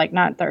urgent, or like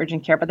not the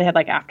urgent care, but they had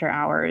like after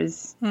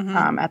hours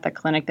at the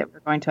clinic that we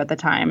were going to at the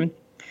time.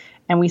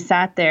 And we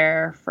sat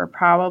there for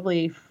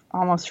probably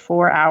almost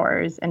 4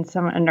 hours. And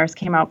a nurse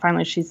came out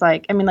finally. She's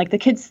like, I mean, like the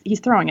kid's,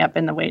 he's throwing up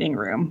in the waiting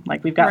room.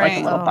 Like we've got like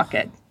a little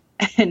bucket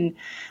and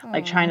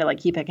like trying to like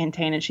keep it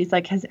contained. And she's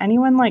like, has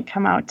anyone like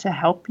come out to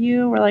help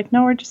you? We're like,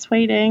 no, we're just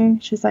waiting.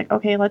 She's like,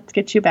 okay, let's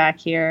get you back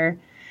here.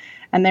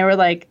 And they were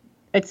like,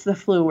 it's the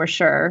flu, we're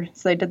sure.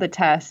 So they did the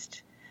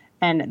test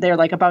and they're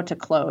like about to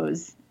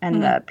close.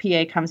 And the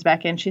PA comes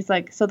back in. She's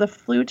like, so the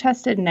flu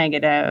tested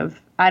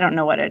negative. I don't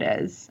know what it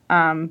is.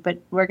 But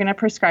we're going to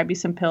prescribe you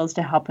some pills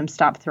to help him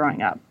stop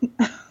throwing up.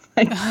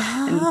 And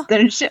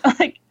then she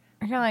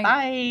you're like,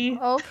 bye.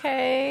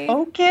 Okay.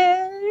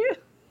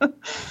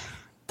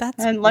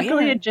 And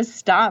luckily it just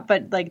stopped,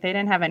 but like they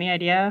didn't have any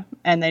idea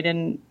and they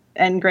didn't.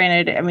 And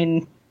granted, I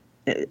mean,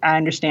 I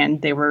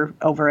understand they were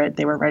over it.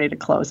 They were ready to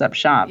close up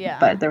shop. Yeah.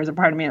 But there was a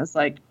part of me that was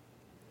like,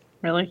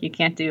 really? You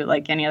can't do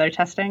like any other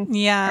testing?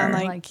 Yeah.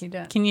 Like you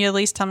don't. Can you at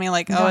least tell me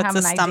like, it's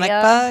a stomach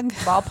bug?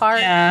 Ballpark?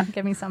 Yeah.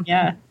 Give me something.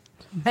 Yeah.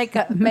 Make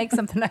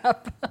something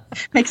up.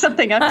 Make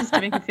something up just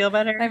to make you feel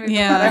better.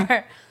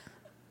 Better.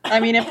 I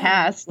mean, it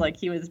passed. Like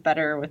he was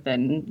better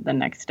within the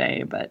next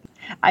day, but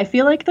I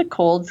feel like the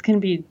colds can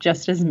be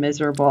just as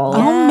miserable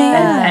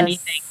as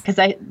anything because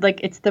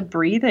it's the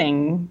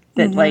breathing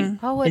that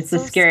is the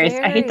scariest.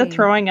 Scary. I hate the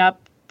throwing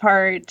up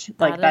part.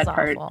 That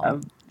part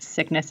of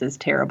sickness is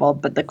terrible,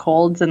 but the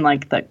colds and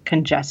like the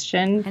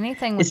congestion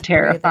is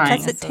terrifying.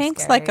 Because it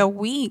takes like a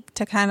week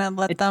to kind of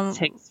let them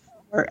takes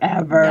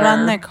forever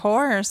run their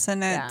course,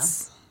 and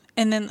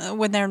and then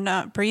when they're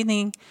not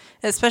breathing,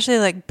 especially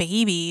like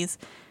babies.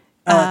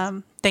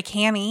 They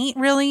can't eat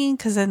really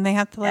because then they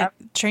have to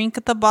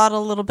drink the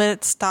bottle a little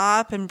bit,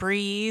 stop and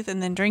breathe,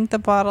 and then drink the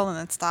bottle and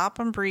then stop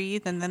and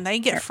breathe, and then they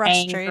get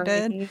frustrated.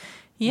 Angry.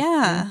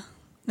 Yeah,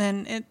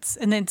 and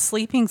then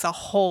sleeping's a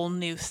whole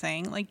new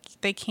thing. Like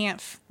they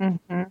can't,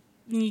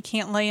 you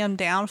can't lay them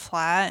down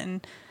flat,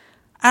 and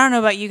I don't know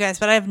about you guys,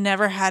 but I've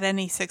never had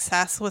any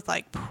success with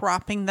like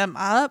propping them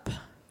up.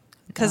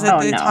 because don't.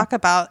 they talk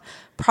about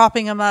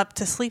propping them up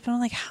to sleep, and I'm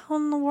like, how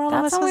in the world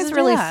am I supposed to do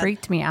really that?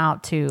 freaked me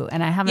out too,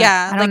 and I haven't.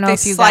 Yeah, I don't like know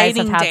if you guys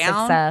have had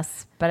down.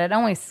 success, but it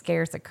always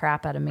scares the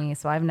crap out of me.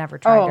 So I've never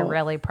tried to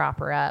really prop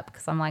her up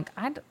because I'm like,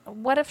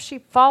 what if she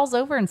falls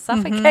over and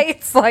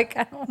suffocates? Like,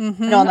 I don't.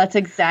 No, that's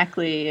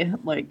exactly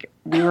like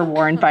we were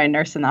warned by a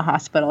nurse in the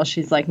hospital.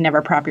 She's like,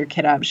 never prop your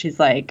kid up. She's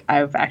like,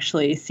 I've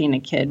actually seen a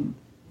kid,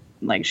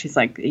 like, she's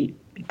like, he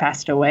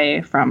passed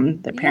away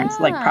from the parents,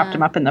 like, propped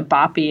him up in the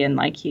boppy and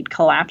like he'd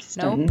collapsed.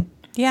 And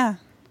Yeah.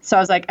 so I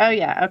was like, oh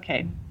yeah,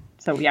 okay.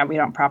 So yeah, we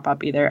don't prop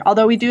up either.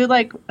 Although we do,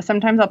 like,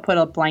 sometimes I'll put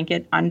a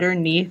blanket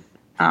underneath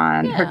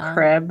on her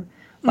crib,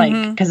 like,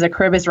 because the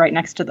crib is right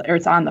next to or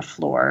it's on the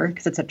floor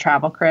because it's a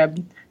travel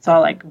crib. So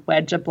I'll like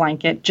wedge a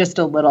blanket just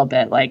a little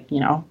bit, like,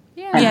 you know.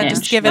 Yeah,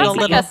 just give it a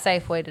little. That's a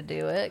safe way to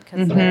do it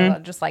because they're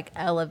just like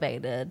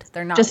elevated.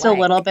 They're not just like, a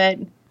little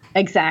bit.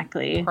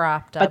 Exactly.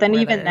 Propped up. But then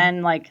even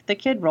then, like, the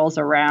kid rolls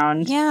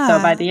around. Yeah.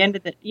 So by the end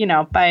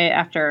of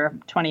after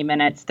 20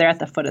 minutes, they're at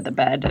the foot of the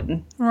bed.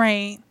 And,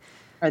 Right.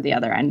 or the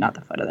other end, not the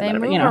foot of the They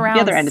bed, move but, around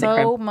the other end of the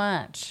crib. so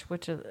much,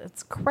 which is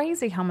it's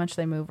crazy how much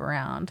they move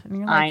around. And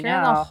you're like, I you're in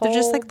a know. whole They're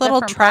just like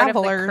little different part of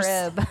the travelers.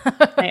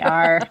 crib. They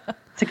are.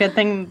 It's a good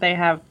thing they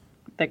have,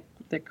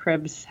 the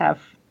cribs have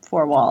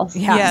 4 walls.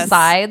 Yeah, Yes.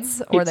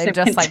 sides, or they Keeps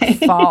just it like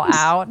contained. fall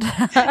out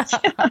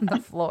on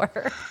the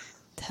floor.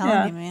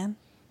 Telling you, man.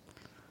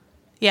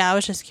 Yeah, I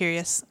was just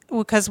curious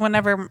because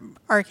whenever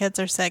our kids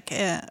are sick,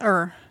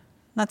 or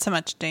not so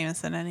much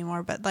Jameson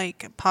anymore, but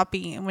like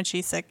Poppy, when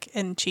she's sick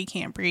and she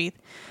can't breathe,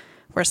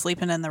 we're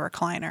sleeping in the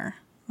recliner.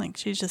 Like,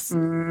 she's just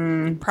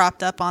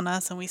propped up on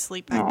us, and we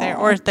sleep back there,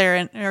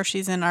 or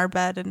she's in our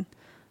bed, and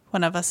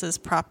one of us is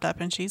propped up,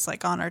 and she's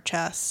like on our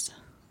chest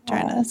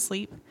trying to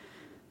sleep.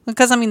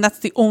 Because I mean, that's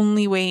the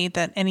only way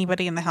that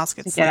anybody in the house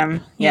gets sleep. Get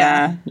 'em.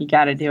 Yeah, you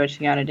got to do what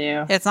you got to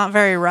do. It's not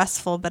very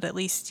restful, but at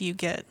least you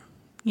get,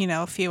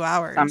 a few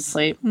hours. Some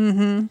sleep.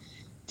 Mm-hmm.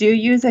 Do you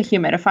use a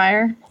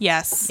humidifier?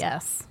 Yes.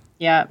 Yes.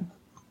 Yeah.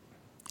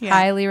 Yeah.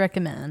 Highly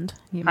recommend.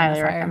 Highly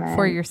humidifier. recommend.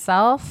 For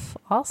yourself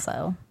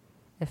also,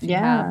 if you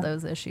Yeah. have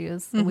those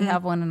issues. We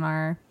have one in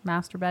our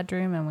master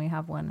bedroom, and we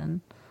have one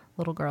in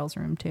little girl's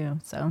room too.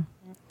 So,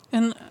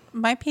 And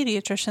my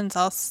pediatrician's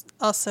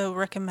also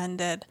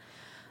recommended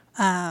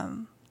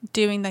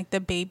doing like the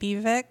baby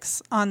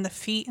Vicks on the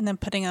feet and then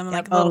putting them in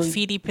like little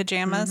feety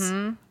pajamas.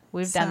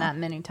 we've done that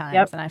many times,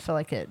 Yep. and I feel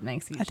like it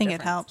makes. I think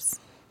it helps.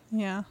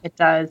 Yeah. It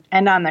does.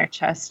 And on their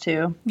chest,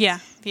 too. Yeah.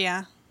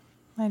 Yeah.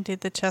 I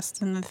did the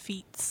chest and the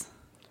feet.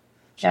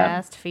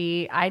 Chest,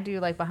 feet. I do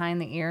like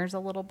behind the ears a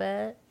little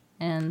bit,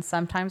 and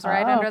sometimes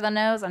right under the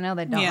nose. I know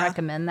they don't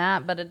recommend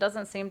that, but it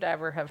doesn't seem to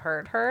ever have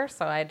hurt her,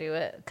 so I do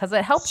it because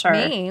it helps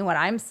me when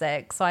I'm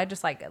sick. So I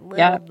just like a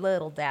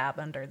little dab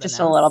under the nose. Just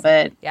a little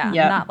bit. Yeah,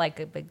 Yep. not like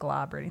a big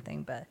glob or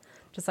anything, but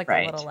just like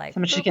a little like.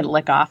 Something she can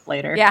lick off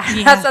later.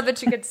 Yeah, so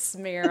that you could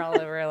smear all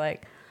over,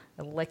 like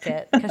lick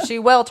it, because she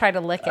will try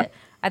to lick it.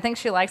 I think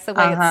she likes the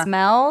way it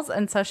smells,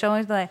 and so she'll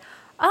always be like,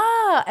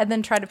 and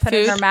then try to put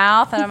it in her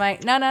mouth, and I'm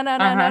like, no.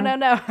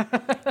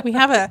 We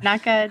have a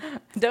Not good.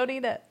 Don't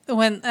eat it.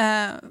 when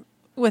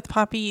with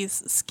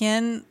Poppy's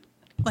skin,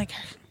 like,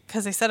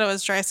 because they said it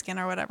was dry skin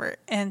or whatever,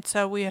 and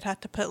so we would have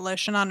to put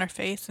lotion on her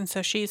face, and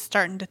so she's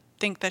starting to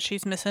think that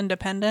she's Miss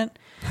Independent,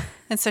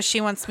 and so she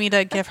wants me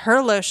to give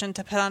her lotion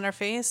to put on her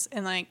face,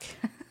 and like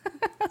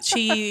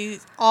she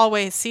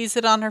always sees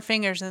it on her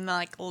fingers and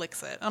like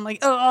licks it. I'm like,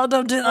 oh,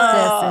 don't do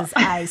that. This is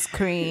ice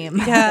cream.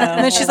 Yeah,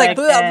 and then she's like, like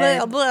blah, it.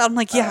 blah, blah. I'm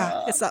like,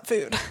 yeah, it's not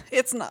food.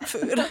 It's not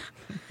food.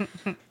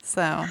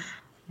 So I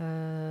don't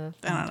know.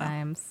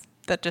 Sometimes.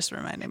 That just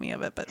reminded me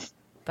of it, but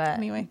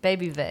Anyway,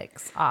 Baby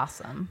Vicks,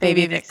 awesome.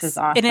 Baby Vicks is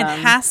awesome. And it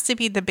has to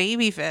be the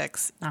Baby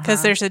Vicks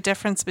because there's a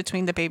difference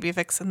between the Baby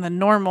Vicks and the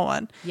normal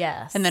one.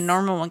 Yes. And the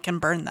normal one can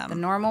burn The them.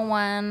 normal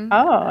one.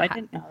 Oh, I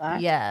didn't know that.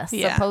 Yes,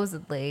 Yeah.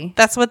 supposedly.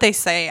 That's what they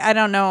say. I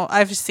don't know.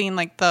 I've seen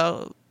like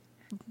I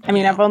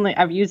mean,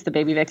 I've used the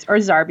Baby Vicks or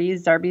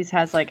Zarbee's. Zarbee's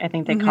has, like, I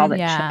think they called it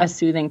Yeah. a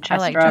soothing I chest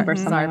like rub or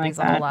something Zarbee's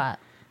like a that. lot.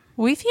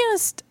 we've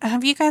used.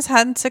 Have you guys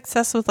had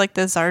success with like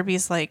the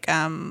Zarbee's like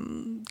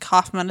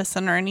cough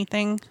medicine or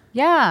anything?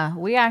 Yeah,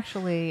 we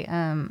actually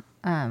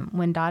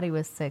when Dottie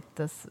was sick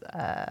this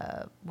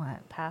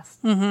past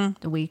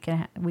a week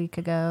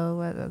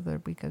ago, I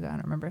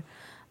don't remember.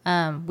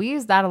 We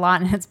use that a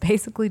lot, and it's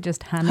basically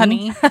just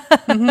honey.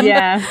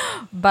 Yeah,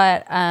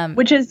 But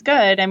which is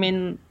good. I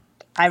mean,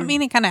 I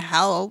mean, it kind of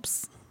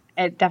helps.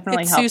 it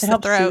definitely It helps. soothes It the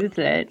helps throat. soothe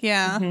it.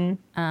 Yeah.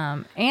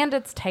 and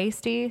it's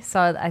tasty, so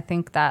I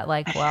think that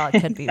like, well,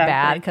 it could be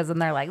bad because then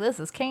they're like, this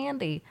is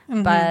candy,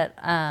 but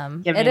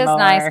Give it me is more.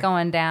 nice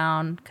going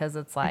down because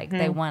it's like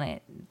they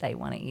want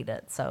to eat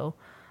it. So,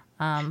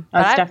 but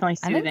it's definitely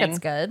I think soothing. it's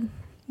good.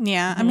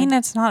 Yeah. I mean,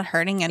 it's not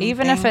hurting anything.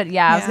 Even if it,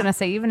 I was gonna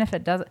say, even if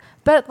it doesn't,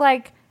 but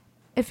like,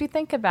 if you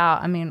think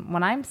about, I mean,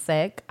 when I'm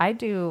sick, I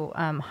do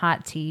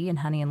hot tea and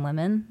honey and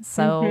lemon.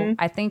 So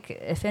I think,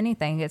 if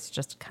anything, it's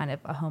just kind of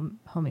a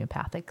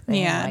homeopathic thing.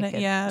 Yeah, like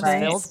yeah, it it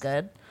feels is.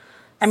 good.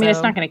 I mean,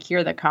 it's not going to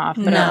cure the cough,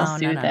 but it'll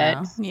soothe it.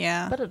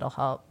 Yeah. But it'll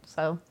help.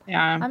 So,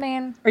 yeah. I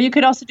mean. Or you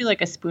could also do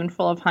like a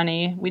spoonful of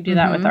honey. We do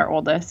that with our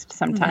oldest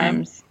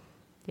sometimes.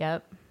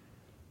 Yep.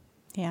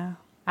 Yeah.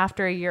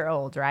 After a year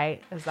old,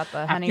 right? Is that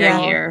the honey?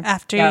 After a year.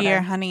 After a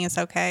year, honey is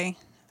okay.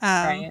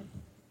 Right.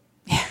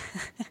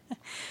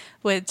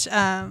 Which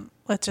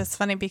is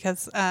funny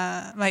because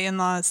my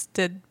in-laws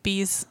did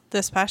bees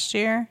this past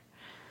year.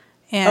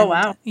 And, oh,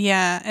 wow.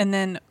 Yeah. And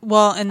then,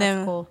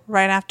 cool.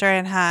 Right after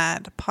I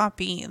had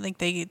Poppy, like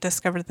they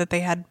discovered that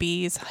they had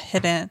bees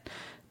hidden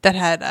that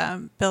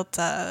had built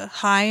a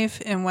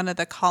hive in one of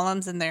the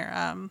columns in their,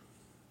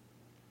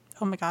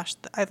 oh my gosh,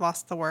 I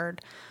lost the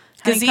word.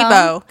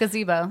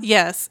 Gazebo.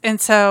 Yes. And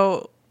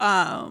so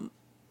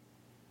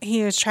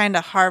he was trying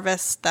to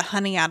harvest the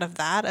honey out of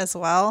that as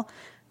well.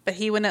 But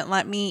he wouldn't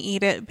let me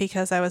eat it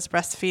because I was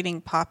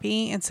breastfeeding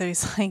Poppy. And so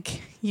he's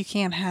like, you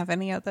can't have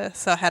any of this.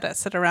 So I had to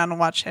sit around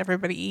and watch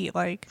everybody eat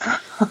like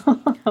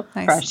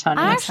nice. Fresh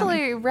honey. I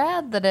actually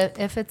read that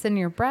if it's in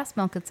your breast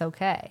milk, it's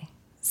okay.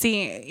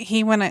 See,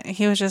 he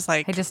was just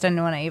like. I just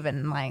didn't want to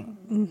even like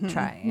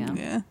try.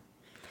 Yeah.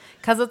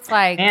 Because it's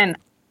like. And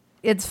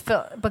it's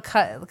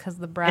because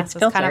the breast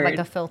is kind of like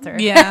a filter.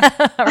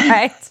 Yeah.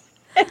 Right?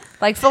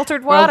 Like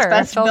filtered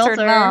water, filtered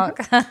milk.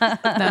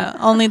 No,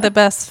 only the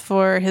best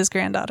for his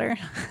granddaughter.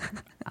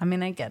 I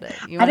mean, I get it.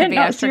 I didn't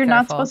know. So you're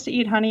not supposed to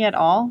eat honey at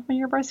all when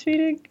you're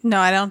breastfeeding? No,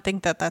 I don't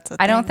think that's a thing.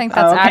 I don't think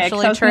that's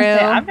actually true.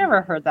 I've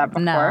never heard that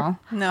before.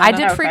 No. I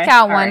did freak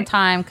out one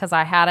time because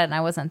I had it and I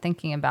wasn't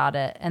thinking about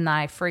it. And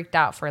I freaked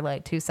out for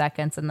like 2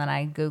 seconds and then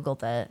I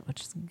Googled it,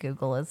 which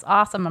Google is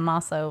awesome and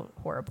also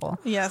horrible.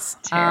 Yes.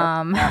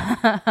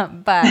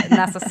 But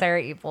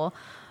necessary evil.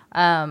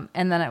 And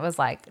then it was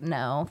like,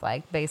 no,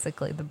 like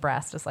basically the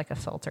breast is like a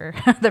filter.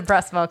 The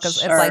breast milk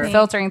is it's like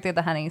filtering through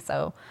the honey.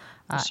 So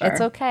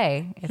it's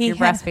okay. If you're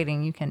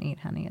breastfeeding, you can eat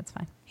honey. It's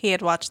fine. He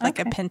had watched like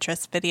a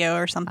Pinterest video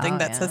or something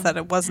that says that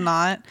it was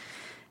not.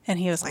 And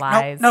he was like,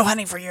 Lies. No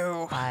honey for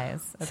you.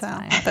 Lies. It's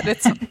fine.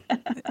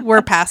 But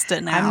we're past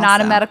it now. I'm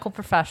not a medical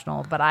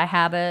professional, but I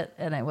had it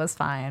and it was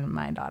fine.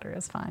 My daughter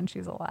is fine.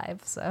 She's alive.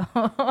 So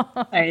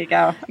there you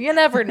go. You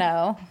never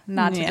know.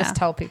 Not to just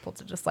tell people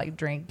to just like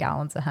drink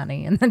gallons of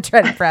honey and then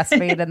try to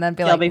breastfeed and then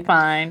be You'll be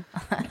fine.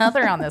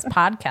 They're on this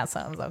podcast, so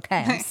I was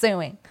okay. I'm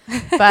suing.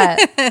 But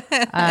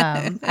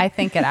I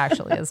think it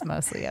actually is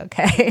mostly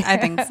okay. I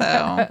think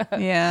so.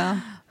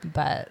 Yeah.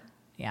 But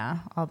yeah,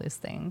 all these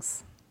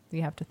things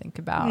you have to think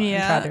about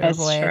and try to it's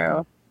avoid.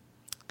 True.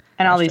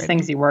 And all these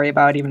things you worry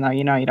about, even though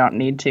you know you don't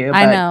need to. But,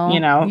 I know.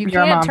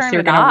 Your mom's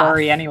you're going to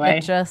worry anyway.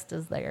 It just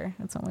is there.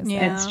 It's always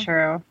there. It's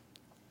true.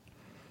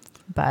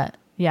 But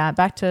yeah,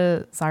 back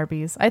to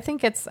Zarbee's. I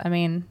think it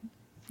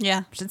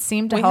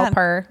seemed to help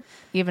her,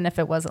 even if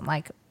it wasn't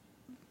like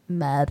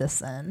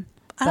medicine.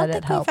 I don't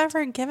think we've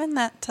ever given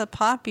that to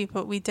Poppy,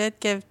 but we did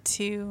give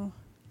to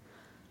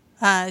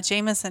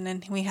Jameson,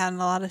 and we had a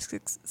lot of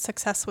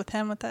success with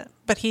him with it.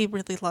 But he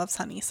really loves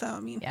honey, so I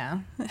mean, yeah.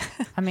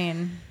 I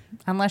mean,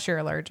 unless you're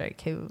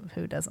allergic,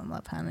 who doesn't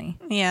love honey?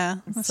 Yeah,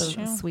 it's so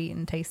true. Sweet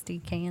and tasty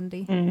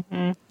candy,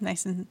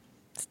 nice and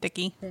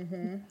sticky.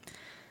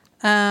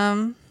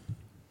 I'm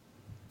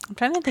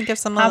trying to think of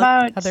some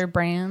other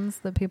brands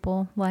that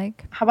people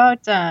like. How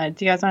about,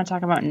 do you guys want to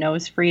talk about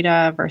Nose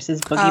Frida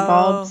versus Boogie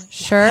Bulbs?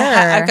 Sure.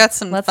 I've got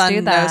some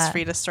fun Nose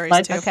Frida stories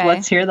too.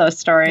 Let's hear those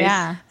stories.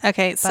 Yeah.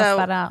 Okay, Bust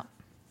that out.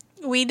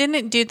 We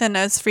didn't do the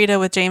Nose Frida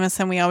with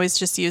Jameson. We always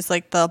just used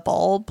like the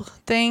bulb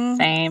thing.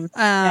 Same.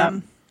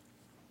 And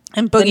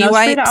Boogie Nose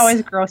Wipes. Frida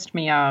always grossed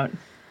me out,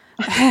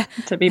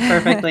 to be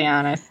perfectly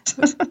honest.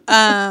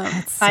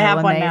 I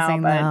have one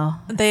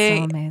now, but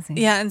so amazing.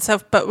 Yeah, and so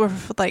but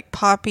with like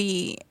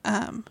Poppy,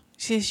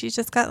 she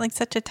just got like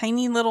such a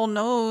tiny little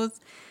nose,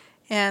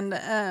 and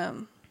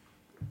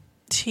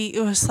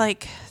it was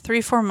like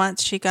 3-4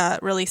 months she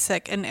got really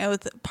sick, and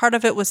part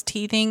of it was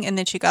teething, and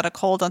then she got a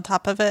cold on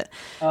top of it,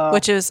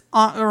 which is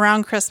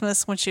around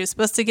Christmas when she was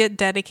supposed to get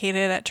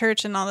dedicated at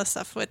church and all this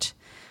stuff, which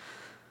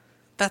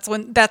that's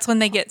when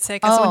they get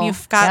sick, is when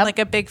you've got like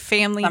a big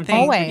family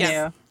thing. Always.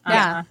 Yes.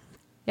 Yeah.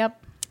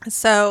 Yep.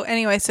 So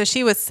anyway, so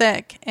she was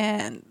sick,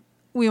 and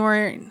we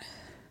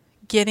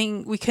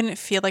couldn't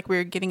feel like we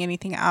were getting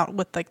anything out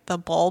with like the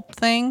bulb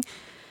thing.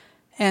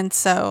 And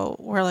so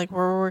we're like,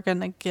 we're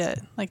going to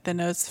get like the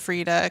Nose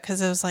Frida,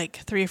 because it was like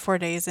 3 or 4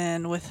 days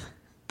in with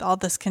all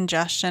this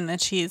congestion, and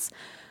she's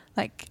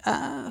like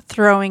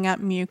throwing up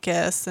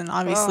mucus and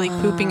obviously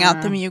pooping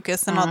out the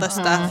mucus and all this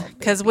stuff.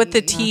 Because with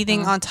the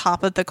teething on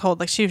top of the cold,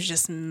 like she was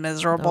just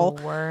miserable.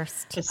 The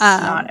worst. Just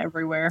snot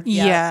everywhere.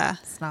 Yeah.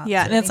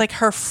 And it's like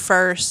I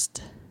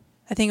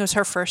think it was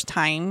her first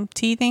time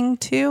teething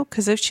too,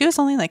 because she was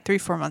only like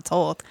 3-4 months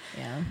old.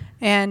 Yeah.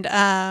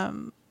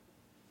 And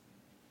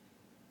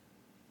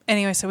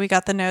anyway, so we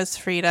got the Nose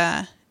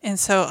Frida. And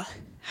so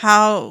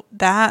how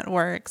that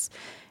works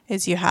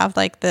is you have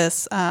like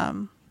this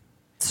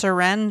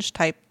syringe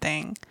type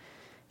thing,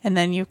 and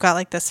then you've got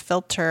like this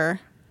filter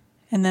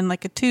and then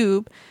like a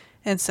tube.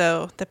 And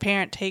so the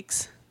parent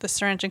takes the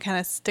syringe and kind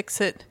of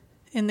sticks it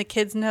in the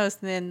kid's nose,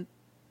 and then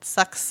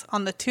sucks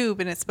on the tube,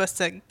 and it's supposed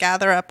to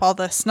gather up all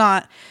the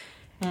snot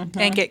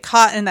and get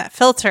caught in that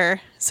filter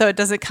so it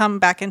doesn't come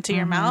back into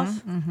your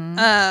mouth.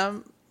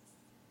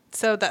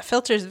 So that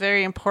filter is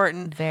very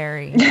important.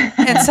 Very.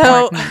 And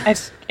so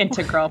It's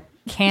integral.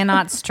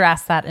 Cannot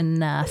stress that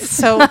enough.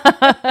 So,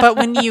 but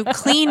when you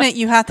clean it,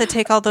 you have to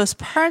take all those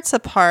parts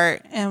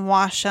apart and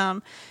wash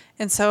them.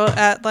 And so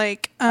at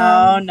like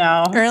Oh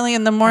no. early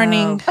in the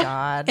morning, Oh,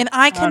 God. and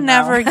I can no.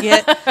 never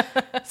get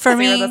for See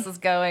me. where this is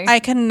going. I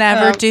can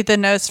never do the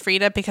nose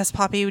Frida because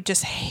Poppy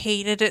just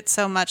hated it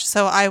so much.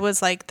 So I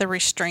was like the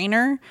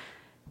restrainer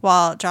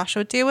while Josh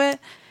would do it,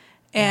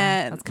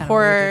 and That's kind of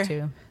poor weird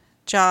too.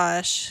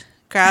 Josh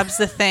grabs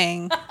the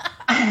thing.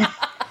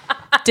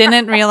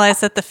 Didn't realize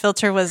that the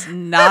filter was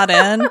not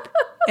in,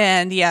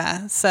 and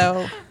yeah,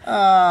 so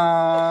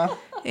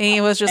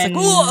he was just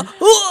like,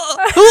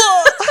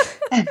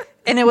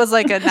 and it was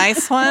like a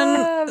nice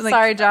one. Like,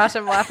 Sorry, Josh,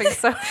 I'm laughing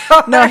so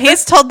hard. no,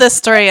 he's told this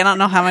story I don't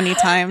know how many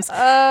times,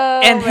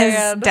 and his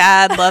man.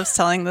 dad loves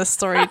telling this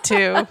story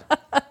too,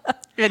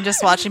 and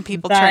just watching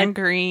people That turn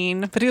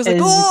green. But he was like,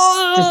 is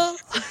oh.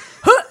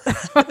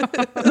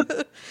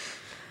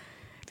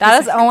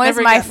 That is always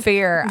never my again.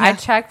 fear. I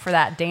check for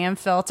that damn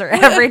filter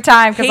every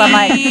time because I'm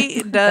like,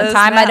 He the does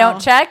time I now.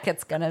 don't check,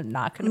 it's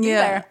not gonna be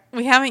Yeah, there.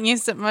 we haven't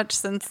used it much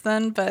since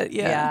then, but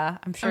Yeah,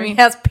 I'm sure I mean-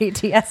 he has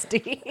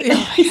PTSD.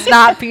 It's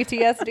not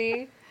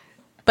PTSD.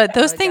 But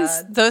those my things,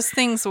 God. those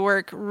things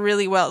work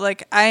really well.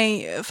 Like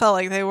I felt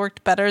like they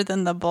worked better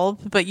than the bulb,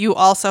 but you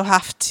also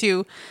have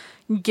to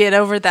get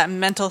over that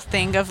mental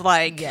thing of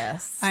like,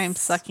 Yes. I'm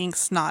sucking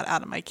snot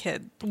out of my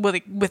kid with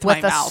my With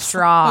a mouth.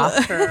 straw,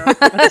 True.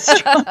 With a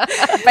straw.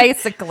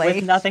 basically.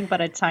 With nothing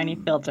but a tiny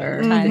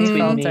filter Tiny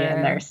between me filter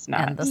and their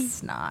snot. And the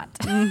snot.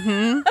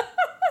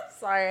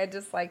 Sorry, I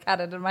just like had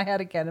it in my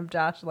head again of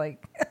Josh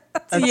like,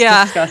 That's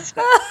Yeah.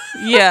 disgusting.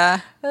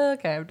 Yeah.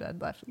 okay, I'm done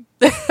laughing.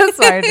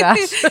 Sorry,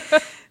 Josh.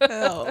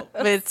 Oh,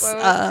 it's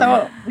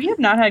So we have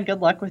not had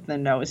good luck with the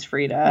nose,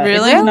 Frida.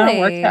 Really? It does not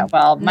work Really? that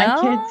well. My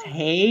No? kids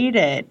hate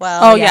it.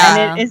 Well, Oh, yeah.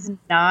 And it is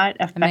not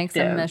It makes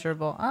them effective.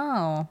 miserable.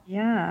 Oh.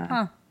 Yeah.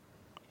 Huh.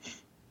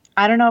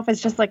 I don't know if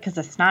it's just like because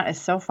the snot is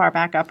so far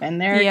back up in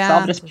there. Yeah. So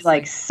I'll just be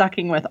like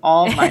sucking with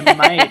all my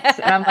might.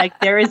 And I'm like,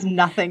 there is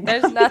nothing.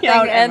 There's coming nothing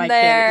out, in and my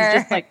there. kid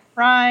is just like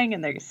crying,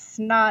 and there's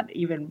snot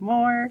even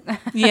more.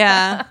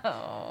 yeah,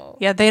 Oh.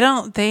 yeah.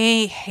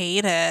 They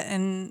hate it,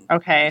 and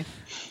Okay.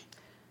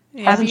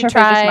 yeah. I wasn't you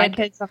sure if it's just my tried-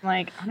 kids. I'm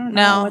like, I don't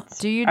No. know. What's,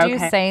 Do you do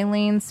okay.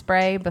 saline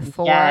spray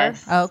before?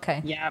 Yes. Oh,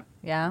 okay. Yeah.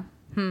 Yeah.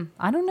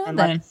 I don't know And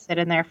let then. it sit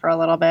in there for a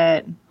little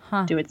bit.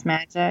 Huh. Do its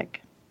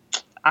magic.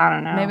 I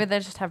don't know. Maybe they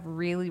just have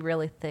really,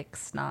 really thick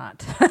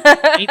snot.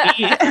 Maybe.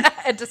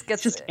 It just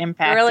gets just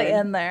really impacted.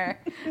 in there.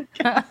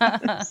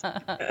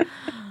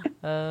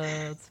 Oh,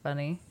 it's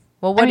funny.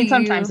 Well, what I mean, do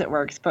sometimes you? it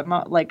works, but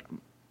like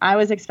I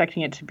was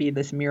expecting it to be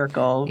this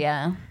miracle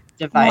Yeah.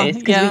 device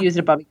because yeah. we used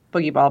a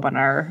boogie bulb on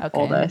our Okay.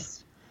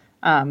 oldest,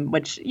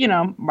 which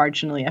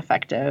marginally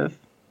effective,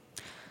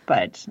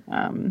 but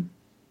I'm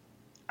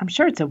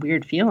sure it's a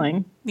weird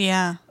feeling.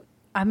 yeah.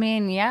 I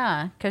mean,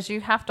 yeah, because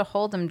you have to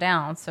hold them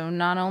down. So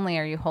not only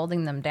are you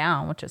holding them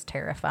down, which is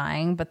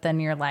terrifying, but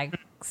then you're like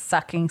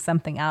sucking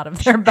something out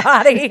of their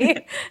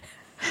body.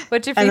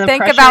 Which, if And you the think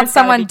pressure's about gotta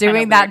someone be kinda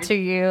doing that weird. to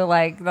you,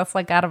 like that's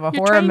like out of a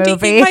You're horror trying to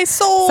movie, eat my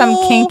soul.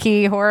 some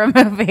kinky horror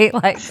movie.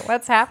 Like,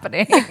 what's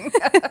happening?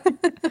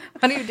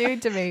 What are you doing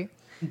to me?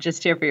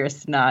 Just here for your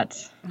snot.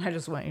 I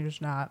just want you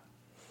to not.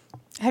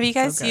 Have you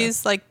guys good.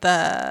 used like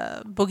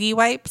the boogie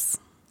wipes?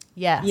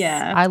 Yes.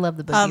 Yeah. I love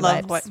the boogie I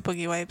love wipes.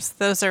 boogie wipes.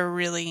 Those are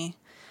really,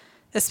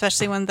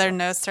 especially when their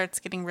nose starts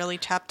getting really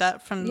chapped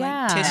up from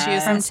Yeah, like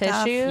tissues from and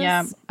stuff. tissues.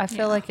 Yeah. I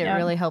feel like it Yeah.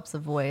 really helps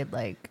avoid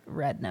like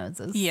red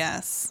noses.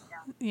 Yes.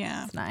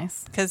 Yeah. It's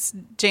nice. Because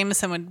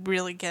Jameson would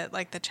really get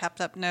like the chapped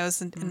up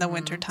nose in the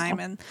winter time,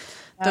 and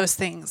those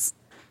things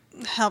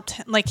helped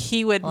him. Like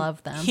he would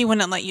Love them. He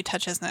wouldn't let you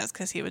touch his nose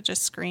because he would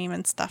just scream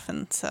and stuff.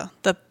 And so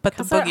the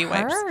 'Cause boogie it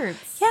wipes.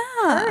 hurts.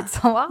 Yeah. Hurts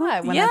a lot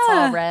when it's all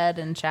Yeah. red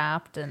and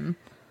chapped and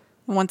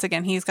Once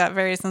again, he's got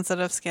very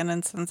sensitive skin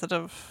and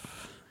sensitive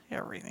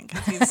everything.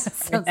 'Cause he's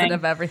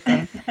sensitive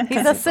everything.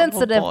 He's a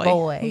sensitive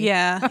boy.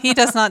 Yeah, he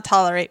does not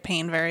tolerate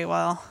pain very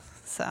well.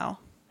 So,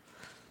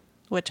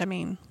 which I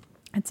mean,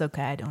 It's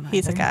okay. I don't.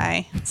 he's a either.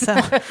 guy. So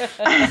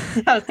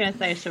I was gonna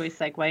say, should we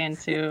segue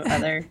into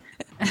other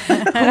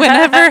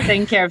whenever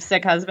taking care of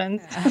sick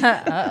husbands?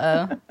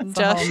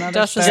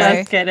 Josh was story. like,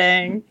 Just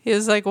kidding. he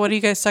was like, "What are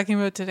you guys talking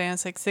about today?" And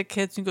it's like sick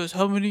kids. And he goes,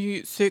 "How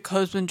many sick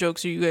husband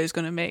jokes are you guys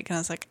gonna make?" And I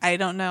was like, "I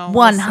don't know."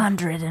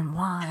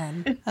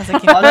 101. I was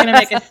like,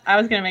 I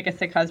was gonna make a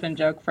sick husband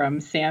joke from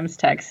Sam's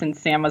text since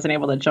Sam wasn't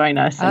able to join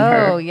us. And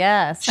Oh her,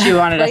 yes. she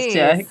wanted us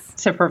Please.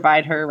 to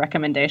provide her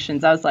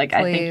recommendations. I was like,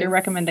 I think your Please.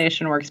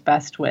 recommendation works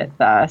best with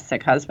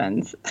sick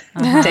husbands,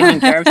 taking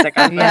care of sick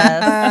husbands.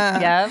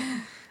 Yes. Yep.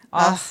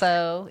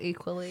 Also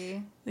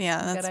equally. yeah,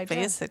 Good that's idea.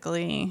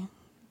 basically.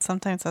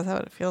 Sometimes that's how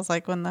it feels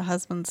like when the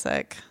husband's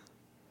sick.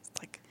 It's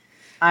like,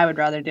 I would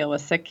rather deal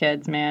with sick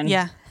kids, man.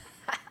 yeah,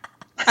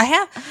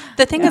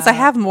 The thing is, I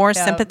have more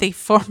sympathy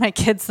for my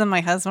kids than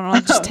my husband. I'm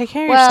like, just take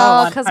care of yourself.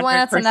 Well, because when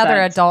it's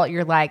another adult,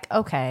 you're like,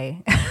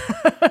 okay.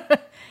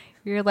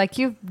 You're like,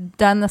 you've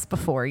done this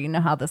before. You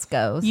know how this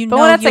goes. But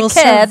when it's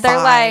a kid, they're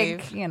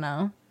like,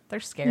 they're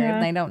scared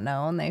and they don't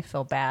know and they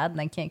feel bad and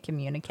they can't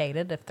communicate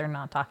it if they're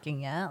not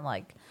talking yet.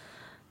 Like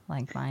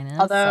mine is.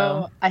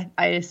 Although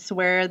I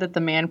swear that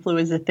the man flu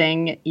is a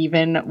thing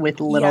even with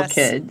little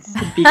kids,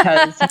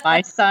 because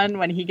my son,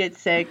 when he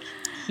gets sick,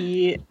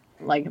 he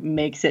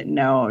makes it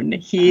known.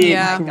 He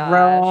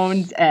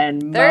groans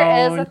and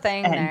moans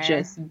and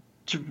just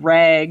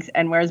drags.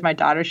 And whereas my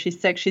daughter, she's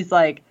sick, she's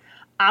like,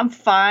 I'm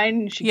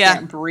fine. She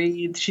can't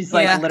breathe. She's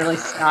literally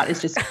snot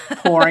is just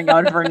pouring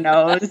out of her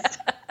nose.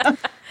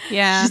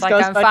 Yeah, she's like,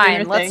 I'm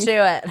fine. Let's do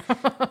it.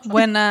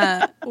 When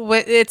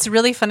it's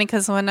really funny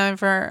because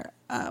whenever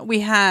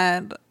we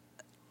had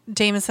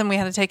Jameson, we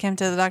had to take him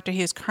to the doctor.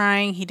 He was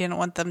crying. He didn't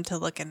want them to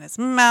look in his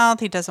mouth.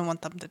 He doesn't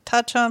want them to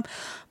touch him.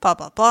 Blah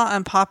blah blah.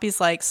 And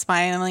Poppy's like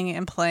smiling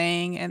and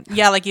playing, and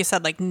like you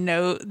said,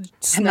 no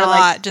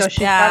snot, just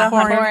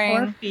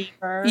pouring.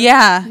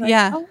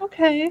 Yeah. Oh,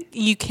 okay.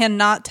 You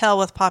cannot tell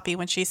with Poppy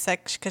when she's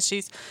sick because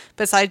she's,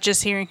 besides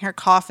just hearing her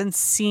cough and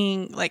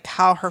seeing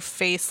how her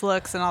face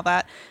looks and all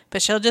that,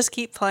 but she'll just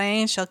keep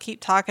playing. She'll keep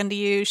talking to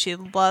you. She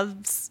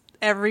loves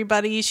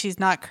everybody. She's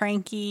not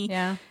cranky.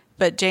 Yeah.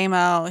 But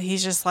J-Mo,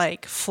 he's just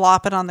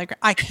flopping on the ground.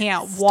 I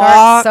can't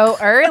walk. So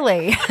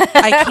early.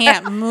 I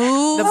can't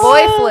move. The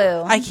boy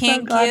flu. I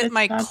can't get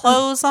my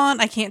clothes on.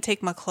 I can't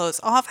take my clothes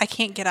off. I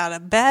can't get out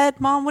of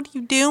bed. Mom, what are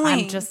you doing?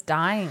 I'm just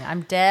dying.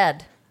 I'm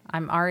dead.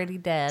 I'm already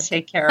dead.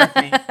 Take care of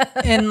me.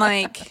 And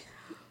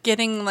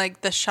getting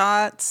the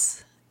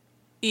shots,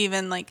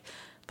 even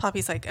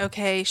Poppy's like,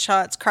 okay,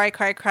 shots,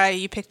 cry.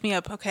 You picked me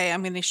up. Okay,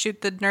 I'm going to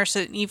shoot the nurse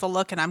an evil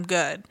look and I'm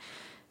good.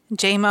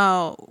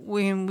 J-Mo,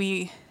 when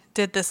we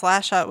did this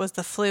last shot, was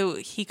the flu.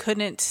 He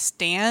couldn't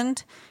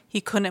stand.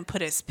 He couldn't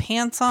put his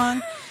pants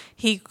on.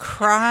 He'd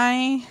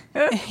cry.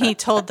 He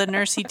told the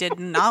nurse he did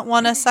not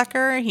want a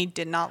sucker. He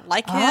did not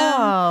like him.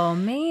 Oh,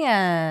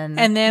 man.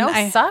 And then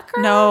no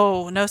sucker?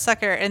 No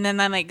sucker. And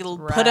then I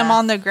put him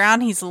on the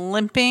ground. He's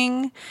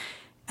limping.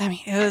 I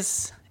mean, it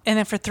was... And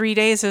then for 3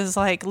 days, it was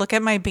look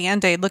at my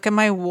Band-Aid. Look at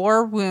my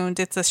war wound.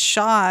 It's a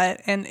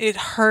shot. And it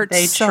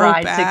hurts so bad.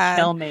 They tried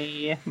to kill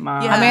me,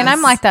 Mom. Yes. I mean,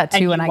 I'm like that,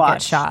 too, when I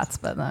get shots.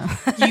 But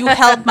you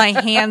held my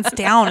hands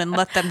down and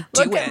let them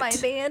do it. Look at my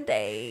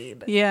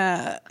Band-Aid.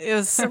 Yeah. It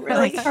was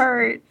really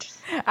hurt.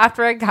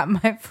 After I got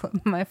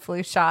my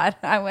flu shot,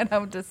 I went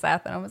home to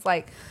Seth, and I was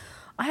like,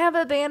 I have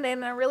a Band-Aid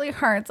and it really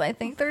hurts. I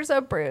think there's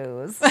a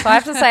bruise. So I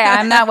have to say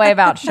I'm that way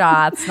about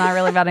shots, not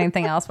really about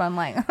anything else. But I'm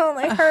like, oh,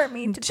 they hurt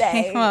me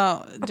today.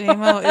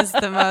 J-Mo is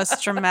the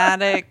most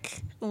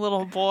dramatic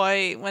little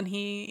boy when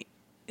he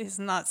is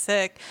not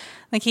sick.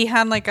 He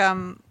had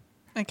a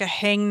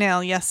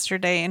hangnail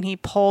yesterday and he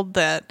pulled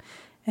it.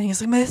 And he was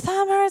like, my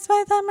thumb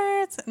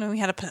hurts. And we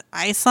had to put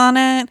ice on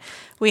it.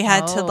 We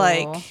had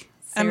to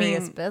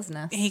serious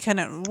business. He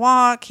couldn't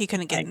walk. He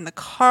couldn't get in the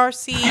car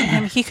seat.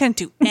 I mean, he couldn't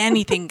do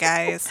anything,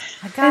 guys.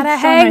 I got a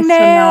hangnail.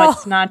 No,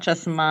 it's not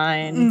just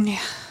mine. Yeah,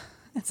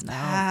 it's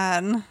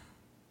bad.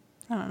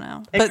 I don't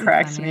know. It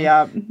cracks me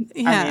up.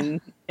 Yeah. I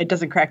mean, it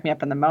doesn't crack me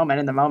up in the moment.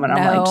 In the moment,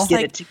 I'm like,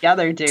 get it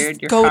together, dude.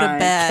 You're go fine. to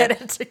bed.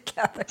 Get it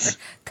together.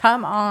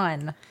 Come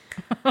on.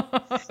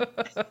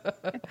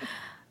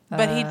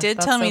 But he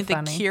did tell me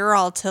the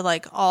cure-all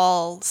to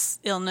all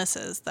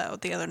illnesses, though,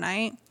 the other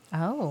night.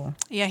 Oh.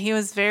 Yeah, he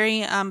was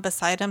very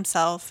beside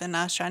himself, and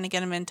I was trying to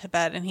get him into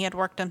bed, and he had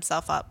worked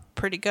himself up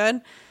pretty good.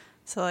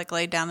 So,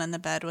 laid down in the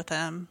bed with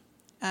him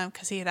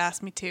because he had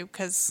asked me to,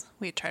 because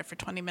we had tried for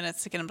 20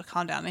 minutes to get him to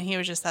calm down, and he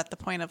was just at the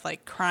point of,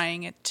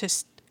 crrying. It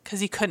just,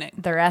 because he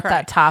couldn't They're at cry.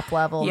 That top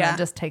level, and it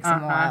just takes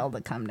them a while to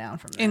come down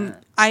from there. And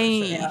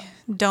I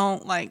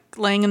don't like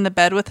laying in the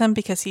bed with him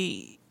because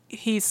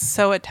he's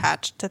so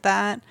attached to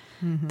that.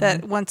 Mm-hmm.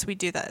 That once we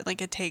do that,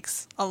 it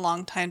takes a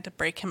long time to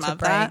break him of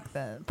that.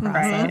 The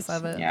process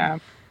of it. Yeah.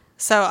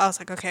 So I was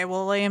like, okay,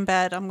 we'll lay in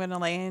bed. I'm going to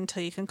lay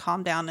until you can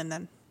calm down, and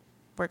then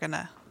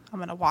I'm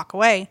going to walk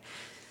away.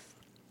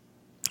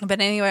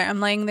 But anyway, I'm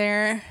laying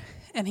there,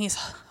 and he's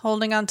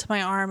holding onto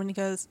my arm, and he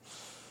goes,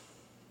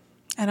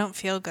 I don't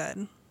feel good.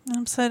 And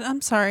I said, I'm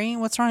sorry.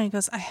 What's wrong? He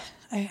goes,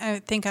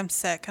 I think I'm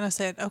sick. And I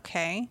said,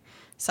 okay.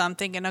 So I'm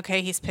thinking,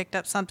 okay, he's picked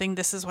up something.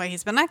 This is why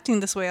he's been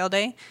acting this way all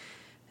day. And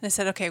I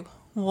said, okay,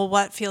 well,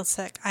 what feels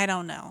sick? I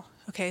don't know.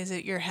 Okay, is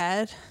it your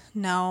head?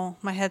 No,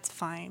 my head's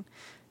fine.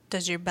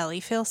 Does your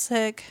belly feel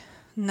sick?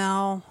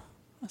 No.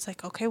 I was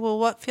like, okay, well,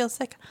 what feels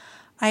sick?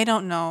 I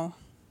don't know.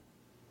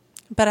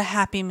 But a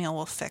Happy Meal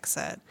will fix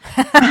it.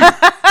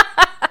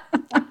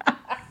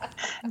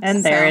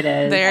 And there it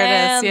is. There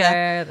it is. Yeah.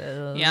 There it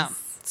is. Yeah.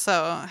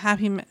 So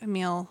Happy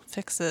Meal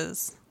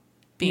fixes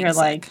being You're sick.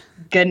 like,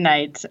 good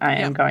night. I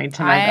am going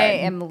to my bed. I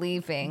am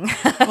leaving.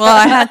 Well,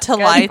 I had to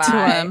lie to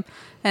him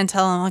and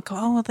tell him,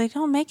 oh, well, they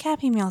don't make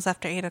Happy Meals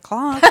after 8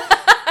 o'clock.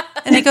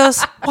 And he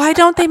goes, why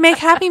don't they make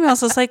Happy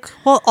Meals? I was like,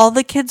 well, all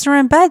the kids are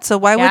in bed, so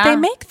why would they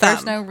make them?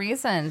 There's no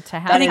reason to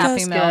have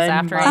Happy Meals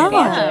after 8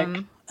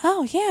 p.m.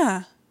 Oh,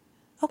 yeah.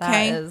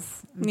 okay. That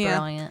is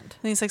brilliant.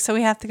 And he's like, so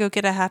we have to go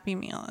get a Happy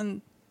Meal.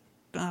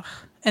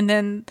 And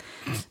then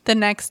the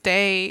next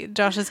day,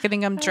 Josh is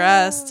getting him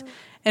dressed,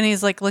 and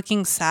he's like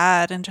looking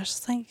sad. And Josh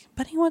is like,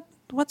 buddy,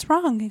 what's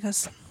wrong? He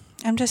goes,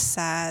 I'm just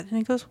sad. And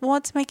he goes, well,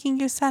 what's making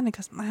you sad? And he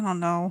goes, I don't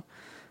know.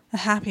 A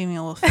Happy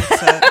Meal will fix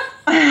it.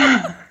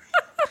 I'm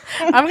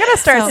going to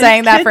start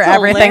saying that for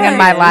everything in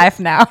my life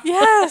now.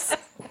 Yes.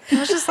 I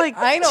was just like,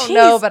 I don't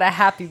know, but a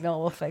Happy Meal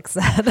will fix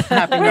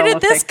that. Where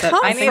did this come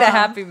from? I need a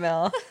Happy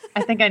Meal.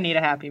 I think I need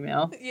a Happy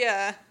Meal.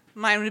 Yeah.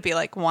 Mine would be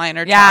like wine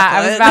or chocolate. Yeah,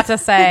 I was about to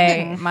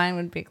say mine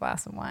would be a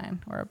glass of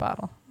wine or a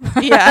bottle.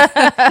 Yeah.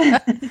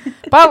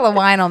 A bottle of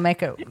wine will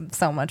make it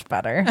so much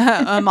better.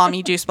 A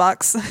mommy juice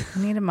box. I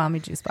need a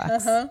mommy juice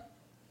box. Oh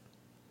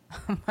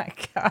my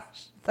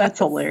gosh. That's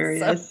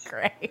hilarious. So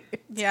great.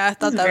 Yeah, I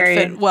thought that would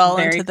fit well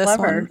into this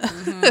one.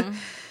 Mm-hmm.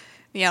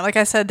 Yeah, like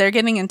I said, they're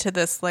getting into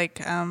this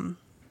like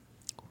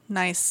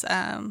nice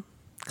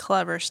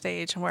clever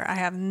stage where I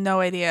have no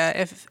idea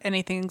if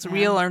anything's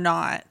real or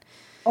not.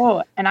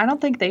 Oh, and I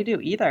don't think they do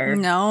either.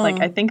 No.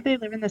 Like, I think they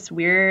live in this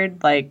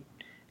weird, like,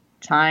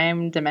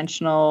 time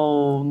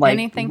dimensional, like,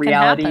 Anything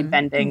reality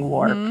bending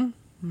warp.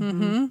 Mm-hmm.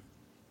 Mm-hmm.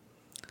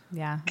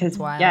 Yeah. Because,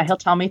 yeah, he'll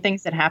tell me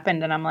things that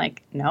happened, and I'm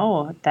like,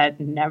 no, that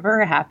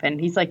never happened.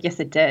 He's like, yes,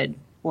 it did.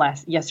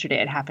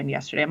 Yesterday, it happened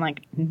yesterday. I'm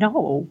like,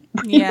 no,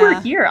 we were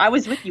here. I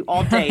was with you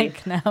all day.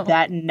 Like, no.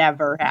 That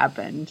never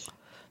happened.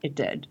 It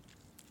did.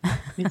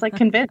 He's like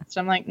convinced.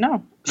 I'm like,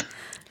 no.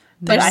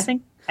 But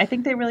I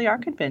think they really are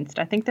convinced.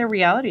 I think their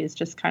reality is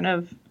just kind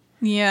of,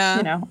 you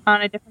know,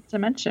 on a different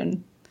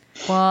dimension.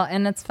 Well,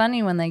 and it's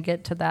funny when they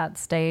get to that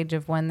stage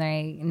of when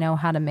they know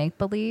how to make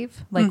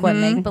believe, like what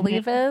make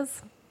believe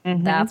is.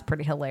 Mm-hmm. That's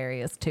pretty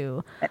hilarious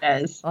too. It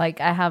is.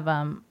 Like I have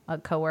a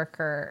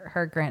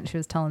coworker, she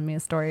was telling me a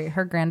story.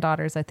 Her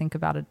granddaughter's I think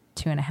about a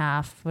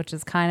 2.5, which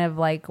is kind of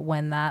like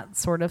when that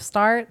sort of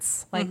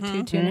starts, like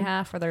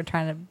 2.5, where they're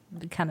trying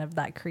to kind of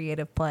that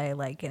creative play,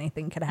 like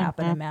anything could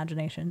happen,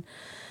 imagination.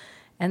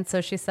 And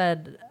so she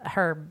said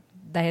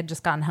they had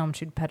just gotten home.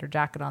 She'd put her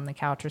jacket on the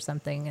couch or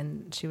something,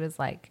 and she was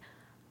like,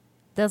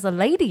 "There's a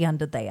lady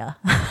under there."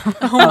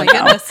 Oh my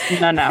goodness!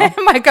 No. And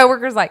my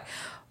coworker's like,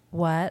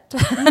 "What?"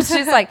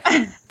 She's like,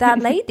 "That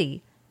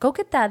lady. Go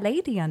get that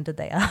lady under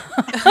there."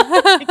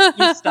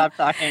 You stop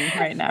talking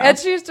right now.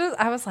 And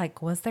I was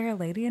like, "Was there a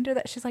lady under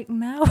that?" She's like,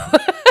 "No,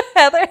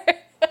 Heather."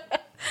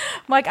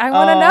 I'm like, I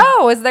want to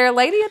know. Is there a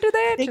lady under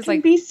there? They she's can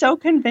like, be so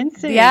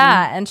convincing.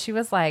 yeah. And she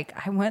was like,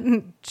 I went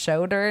and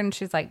showed her, and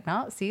she's like,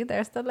 no, see,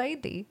 there's the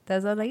lady.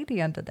 There's a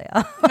lady under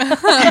there.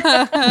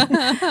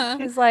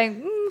 He's like,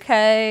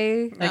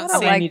 okay. Like,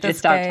 I I need to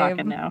stop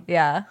talking now.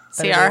 Yeah.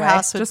 See, our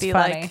house would be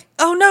funny. Like,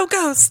 oh no,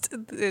 ghost.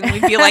 And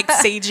we'd be like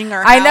saging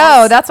our house. I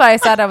know. That's why I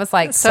said, I was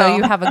like, so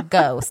you have a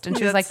ghost. And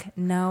she was like,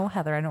 no,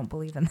 Heather, I don't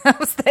believe in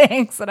those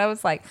things. And I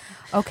was like,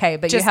 okay,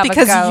 but just you have a ghost.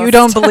 Just because you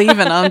don't believe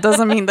in them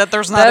doesn't mean that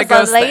there's not a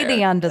ghost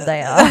lady under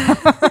there.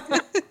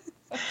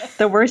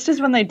 The worst is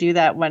when they do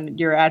that when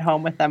you're at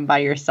home with them by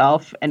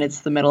yourself and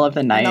it's the middle of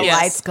the night. And the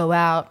lights go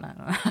out.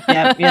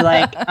 Yeah, you're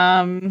like,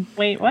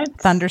 wait, what?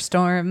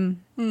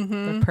 Thunderstorm.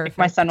 Mm-hmm. Perfect.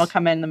 My son will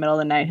come in the middle of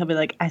the night. He'll be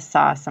like, I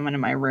saw someone in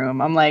my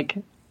room. I'm like,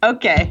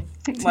 okay.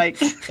 Like,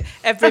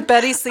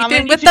 everybody's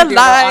sleeping with the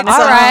lights. All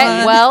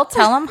right. Well,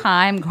 tell him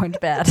hi. I'm going to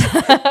bed.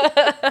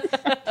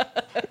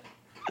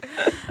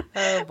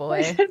 Oh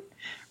boy.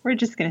 We're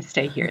just gonna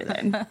stay here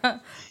then.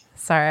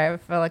 Sorry, I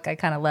feel like I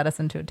kind of led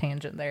us into a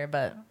tangent there,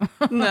 but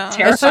no,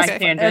 terrifying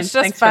tangent. It's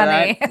just Thanks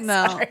funny.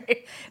 No,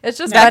 sorry. It's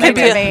just funny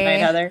to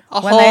me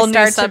a when whole they new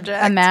start subject.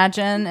 to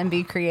imagine and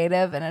be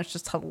creative, and it's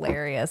just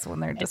hilarious when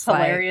they're just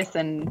hilarious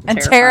and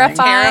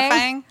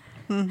terrifying.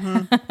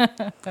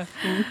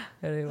 Mm-hmm.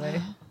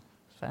 Anyway,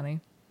 funny.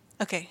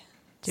 Okay,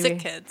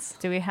 kids.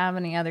 Do we have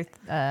any other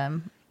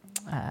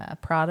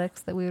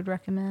products that we would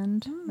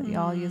recommend that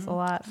y'all use a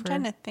lot for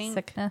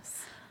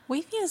sickness?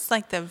 We've used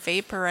like the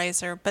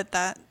vaporizer, but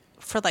that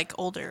for like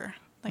older,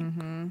 like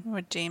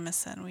with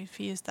Jameson, we've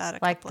used that a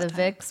couple of times.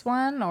 Like the Vicks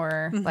one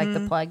or like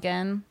the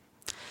plug-in?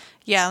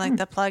 Yeah, like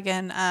the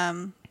plug-in.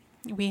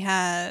 We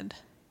had,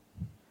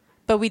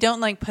 but we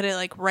don't like put it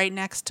like right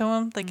next to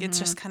them. Like it's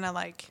just kind of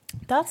like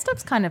that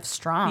stuff's kind of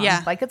strong.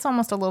 Yeah, like it's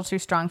almost a little too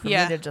strong for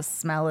me to just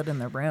smell it in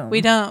the room.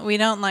 We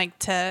don't like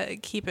to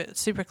keep it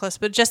super close,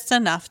 but just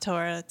enough to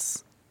where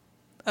it's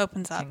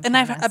opens up. And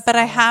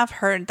I have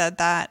heard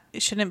that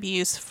it shouldn't be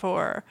used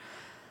for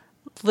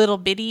little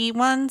bitty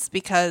ones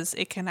because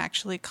it can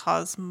actually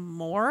cause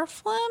more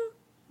phlegm.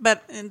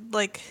 But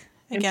like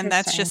again,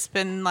 that's just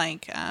been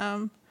like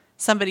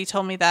somebody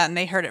told me that and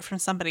they heard it from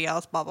somebody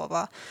else, blah blah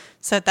blah.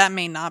 So that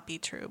may not be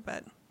true,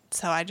 but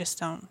so I just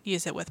don't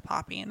use it with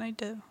Poppy, and I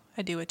do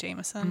with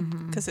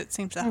Jameson because it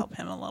seems to help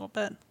him a little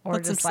bit. Or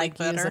just like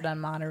use it in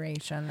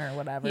moderation or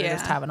whatever. Yeah.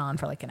 Just have it on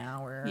for like an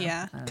hour.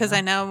 Yeah, because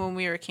I know when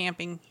we were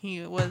camping,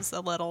 he was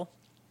a little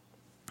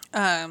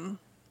gunked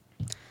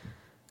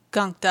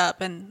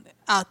up, and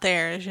out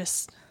there is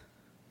just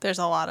there's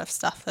a lot of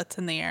stuff that's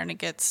in the air, and it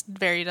gets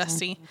very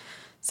dusty.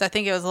 So I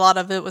think a lot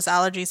of it was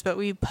allergies, but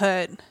we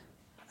put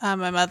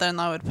my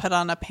mother-in-law would put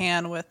on a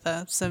pan with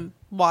some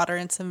water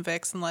and some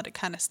Vicks and let it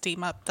kind of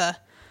steam up the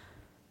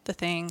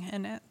thing,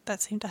 and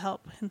that seemed to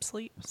help him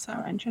sleep.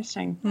 So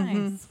interesting.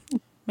 Nice.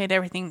 made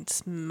everything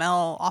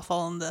smell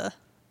awful in the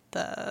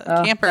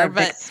camper,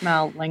 but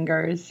smell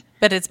lingers.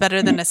 But it's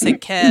better than a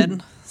sick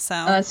kid. So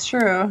that's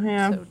true.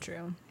 Yeah, so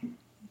true.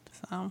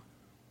 So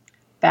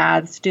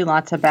baths, do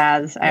lots of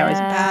baths. I always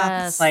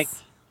baths. like.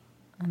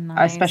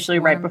 Nice, especially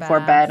right before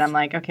bed, I'm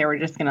like, okay, we're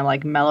just gonna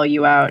like mellow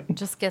you out,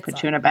 just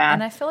put you in a bath,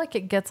 and I feel like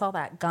it gets all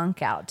that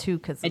gunk out too,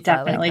 because it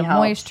definitely like the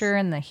helps. moisture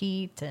and the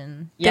heat,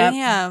 and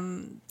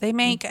they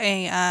make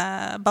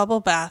a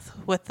bubble bath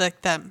with like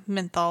that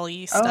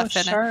mentholy stuff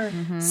in it.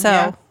 Mm-hmm.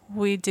 So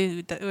we've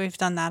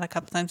done that a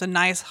couple times, a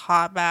nice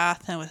hot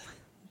bath, and with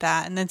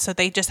that, and then so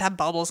they just have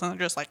bubbles and they're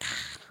just like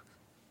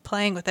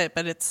playing with it,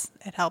 but it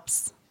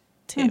helps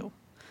too.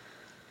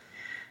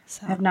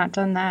 So. I have not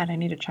done that. I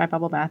need to try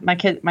bubble bath. My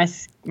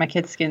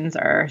kids' skins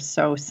are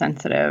so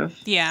sensitive.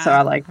 Yeah. So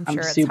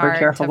I'm super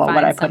careful about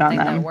what I put on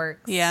them.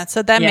 Yeah.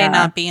 So that may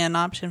not be an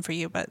option for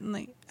you, but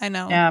like, I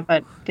know. Yeah,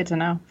 but good to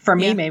know. For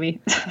me,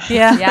 maybe.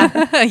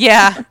 Yeah.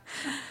 Yeah.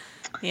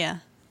 Yeah.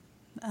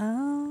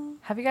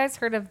 Have you guys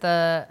heard of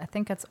I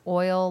think it's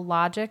Oil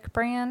Logic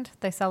brand?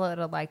 They sell it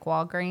at like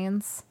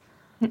Walgreens.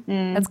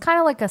 Mm-mm. It's kind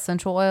of like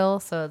essential oil,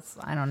 so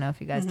I don't know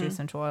if you guys do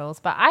essential oils,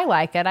 but I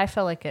like it. I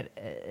feel like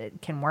it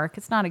can work.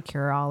 It's not a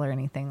cure-all or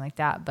anything like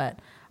that, but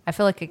I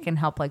feel like it can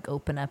help like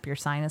open up your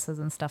sinuses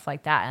and stuff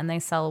like that. And they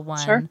sell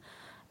one. Sure.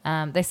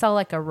 They sell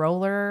like a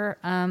roller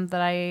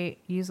that I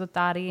use with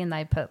Dottie, and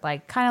I put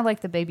like kind of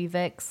like the Baby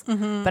Vicks,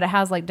 but it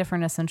has like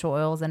different essential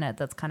oils in it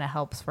that's kind of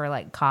helps for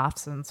like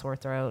coughs and sore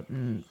throat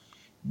and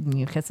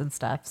mucus and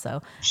stuff.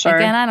 So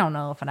again, I don't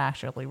know if it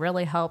actually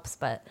really helps,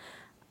 but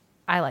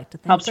I like to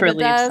think helps that relieve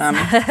it does. some.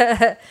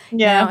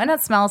 Yeah, and it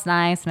smells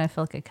nice, and I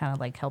feel like it kind of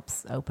like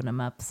helps open them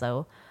up.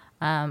 So,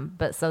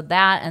 but so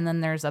that, and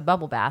then there's a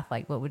bubble bath,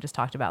 like what we just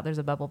talked about. There's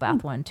a bubble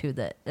bath one too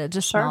that it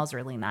just smells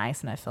really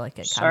nice, and I feel like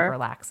it kind of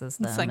relaxes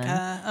them. It's like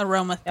a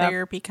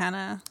aromatherapy kind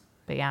of.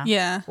 But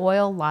yeah,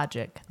 Oil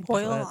Logic.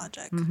 Oil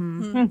Logic.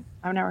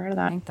 I've never heard of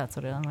that. I think that's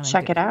what it is. I'm gonna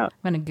check it out.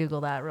 I'm gonna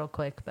Google that real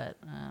quick, but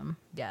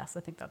yes, I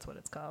think that's what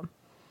it's called.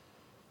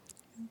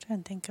 I'm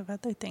trying to think of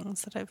other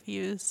things that I've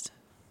used.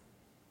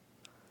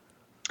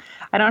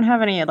 I don't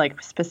have any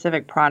like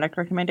specific product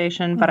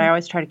recommendation, but I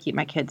always try to keep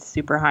my kids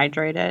super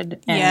hydrated.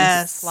 And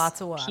yes,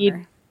 lots of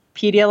water.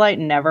 Pedialyte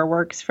never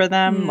works for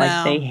them. No.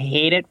 Like they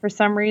hate it for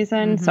some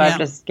reason. So I've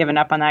just given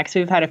up on that. Because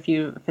we've had a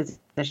few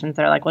physicians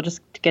that are like, well,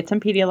 just get some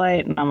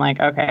Pedialyte. And I'm like,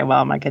 okay,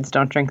 well, my kids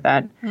don't drink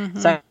that.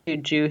 So I do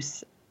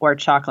juice or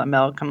chocolate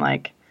milk. I'm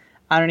like,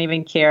 I don't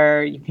even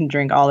care. You can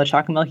drink all the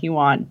chocolate milk you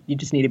want. You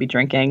just need to be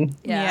drinking.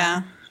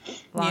 Yeah.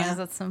 As long as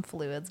it's some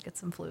fluids, get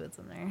some fluids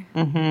in there.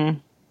 Mm-hmm.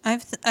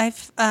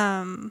 I've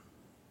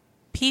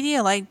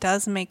Pedialyte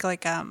does make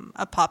like a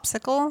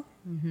popsicle.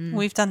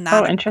 We've done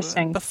that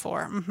interesting.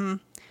 Before.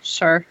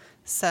 Sure.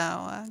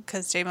 So,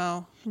 because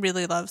JMO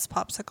really loves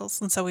popsicles,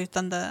 and so we've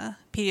done the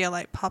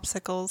Pedialyte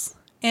popsicles.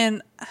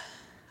 And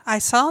I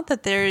saw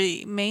that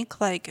they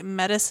make like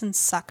medicine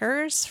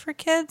suckers for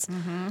kids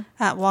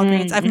at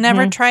Walgreens. I've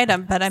never tried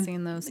them, but I've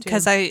seen those too.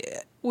 Because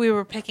we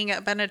were picking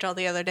up Benadryl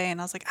the other day,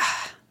 and I was like,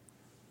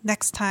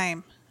 next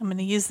time I'm going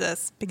to use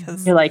this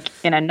because you're like,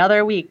 in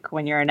another week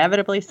when you're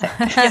inevitably sick.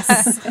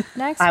 Yes.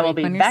 Next I will week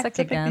be when you're back sick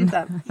to pick again. these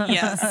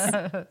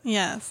up.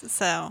 Yes.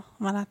 So I'm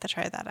going to have to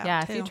try that out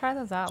Yeah, too. if you try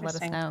those out, let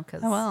us know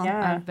because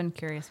Yeah. I've been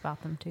curious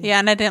about them too. Yeah,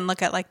 and I didn't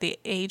look at like the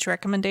age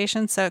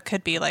recommendations, so it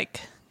could be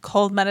like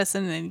cold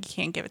medicine and you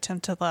can't give it to them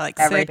till like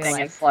Everything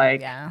 6. is like,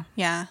 Yeah.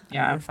 Yeah.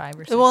 5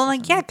 or 6. Well,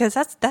 like because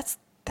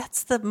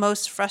that's the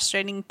most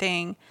frustrating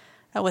thing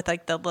with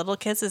like the little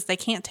kids is they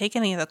can't take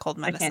any of the cold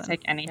I medicine. can't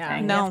take anything. Yeah,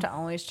 No. you have to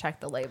always check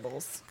the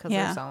labels because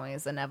there's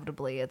always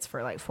inevitably it's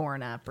for like 4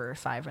 and up or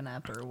 5 and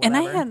up or whatever. And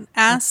I had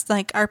asked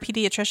like our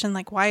pediatrician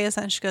like why is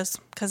that? And she goes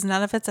because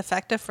none of it's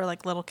effective for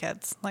like little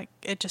kids. Like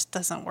it just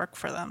doesn't work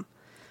for them.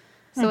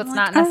 So it's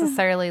not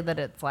necessarily that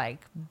it's like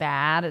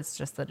bad. It's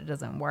just that it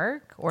doesn't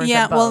work. Or is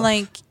it both? Well,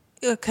 like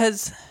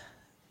because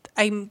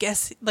I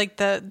guess like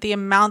the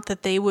amount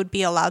that they would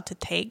be allowed to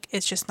take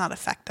is just not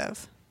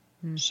effective.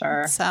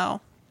 Sure.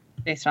 So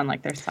Based on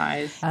like their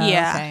size. Oh,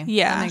 yeah, okay.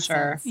 yeah, That makes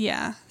Sure. sense.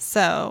 yeah.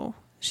 So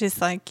she's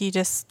like, you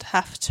just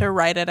have to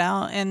write it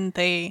out, and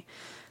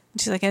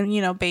she's like, and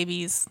you know,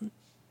 babies,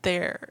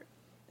 I'm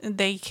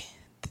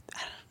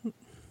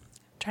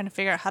trying to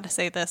figure out how to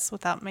say this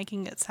without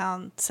making it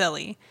sound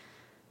silly,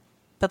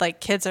 but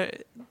like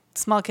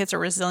small kids are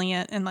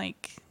resilient and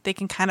like they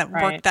can kind of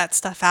work Right. that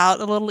stuff out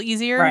a little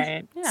easier.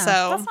 Right. Yeah,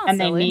 So that's not And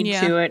they silly. need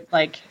Yeah. to it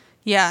like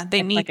yeah, they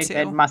it's need like a to.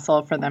 good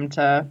muscle for them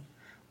to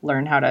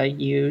learn how to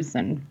use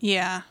and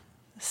Yeah.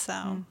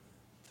 So,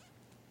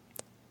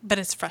 but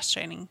it's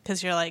frustrating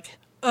because you're like,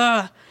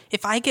 ugh,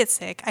 if I get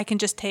sick, I can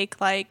just take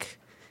like,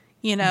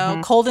 you know,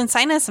 cold and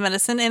sinus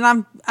medicine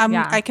and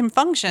I can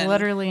function.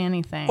 Literally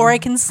anything. Or I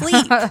can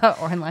sleep.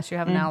 or unless you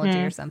have an allergy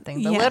or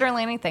something. But Yeah.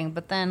 literally anything.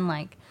 But then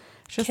like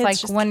it's just Kids like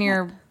just when can't.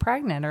 you're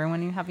pregnant or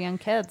when you have young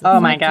kids. Oh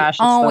it's my like gosh, it's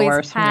you the always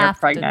worst when you're have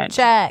pregnant. to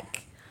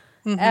check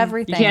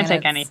everything. You can't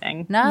take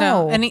anything.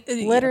 No.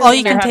 Literally, all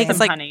you can take is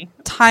like honey.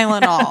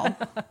 Tylenol.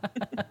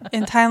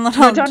 And Tylenol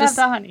Don't have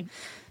the honey.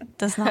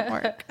 does not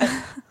work.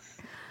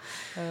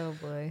 Oh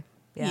boy.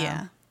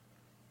 Yeah.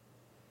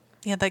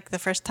 Yeah, like the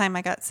first time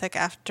I got sick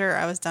after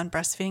I was done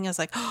breastfeeding, I was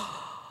like,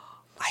 oh,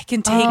 I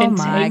can take medicine.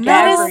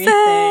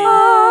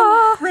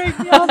 Bring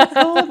me all the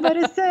cold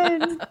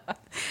medicine.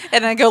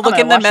 And I go look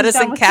in the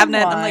medicine cabinet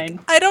and I'm like,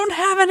 I don't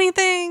have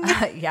anything.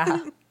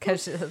 Yeah,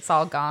 because it's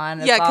all gone.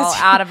 It's Yeah, all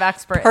 'cause out of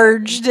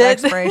purged it.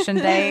 expiration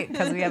date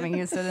because we haven't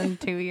used it in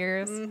 2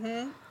 years.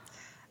 Do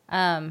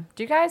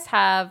you guys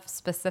have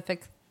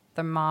specific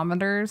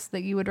thermometers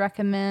that you would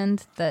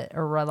recommend that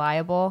are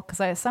reliable?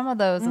 Because some of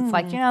those, it's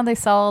like, they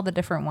sell the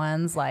different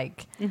ones,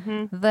 like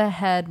the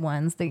head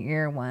ones, the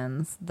ear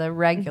ones, the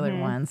regular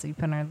ones that you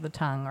put under the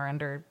tongue or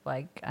under,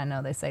 like, I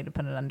know they say to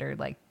put it under,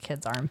 like,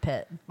 kids'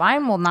 armpit.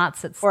 Mine will not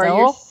sit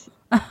still.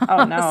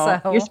 Oh,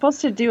 no. So- You're supposed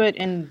to do it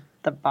in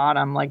the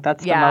bottom. Like,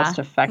 that's the most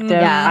effective.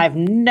 Yeah. I've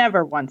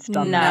never once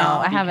done that. No,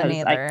 I haven't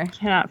either. I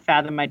cannot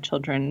fathom my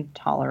children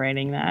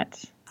tolerating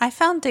that. I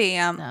found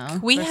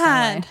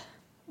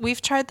we've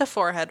tried the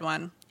forehead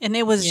one and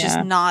it was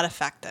just not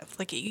effective.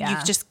 Like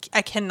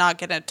I cannot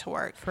get it to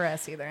work. For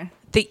us either.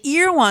 The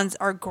ear ones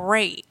are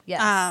great.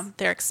 Yes.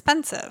 They're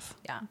expensive.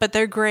 Yeah. But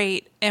they're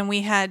great. And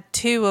we had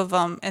 2 of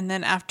them. And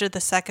then after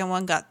the second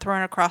one got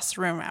thrown across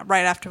the room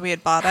right after we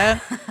had bought it,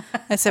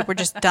 I said, we're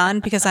just done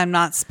because I'm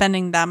not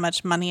spending that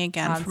much money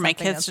again for my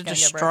kids to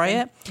destroy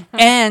it.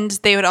 And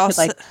they would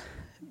also...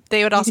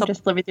 you can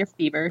just live with your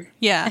fever.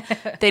 Yeah.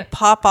 They'd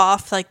pop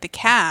off like the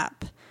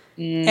cap.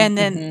 And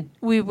then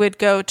we would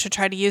go to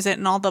try to use it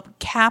and all the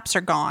caps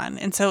are gone.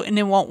 And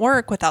it won't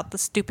work without the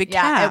stupid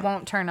cap. Yeah, it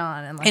won't turn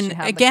on unless you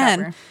have the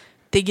cover.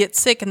 They get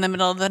sick in the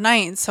middle of the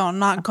night. So I'm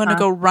not going to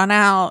go run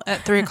out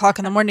at 3 o'clock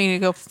in the morning to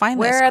go find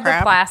this crap. Where are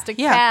the plastic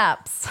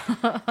caps?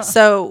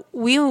 So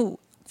we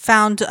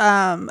found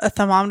a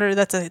thermometer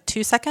that's a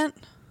 2-second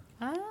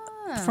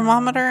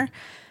thermometer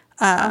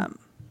that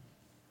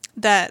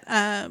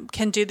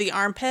can do the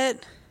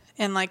armpit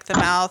and like the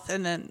mouth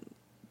and then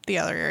the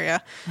other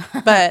area.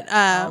 But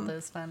all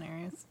those fun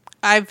areas.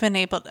 I've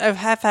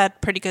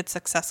had pretty good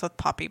success with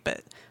Poppy,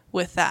 but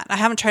with that. I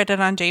haven't tried it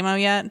on JMO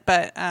yet,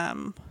 but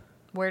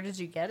where did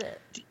you get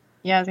it?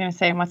 Yeah, I was gonna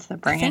say, what's the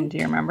brand? Do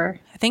you remember?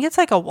 I think it's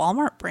like a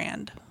Walmart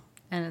brand.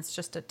 And it's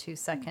just a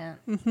 2-second.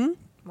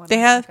 They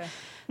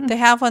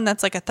have one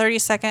that's like a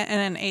 30-second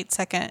and an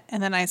 8-second,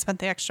 and then I spent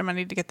the extra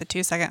money to get the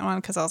 2-second one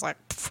because I was like,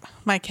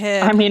 my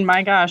kid. I mean,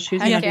 my gosh,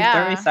 who's gonna do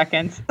 30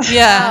 seconds?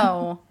 Yeah.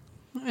 Oh.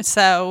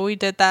 So we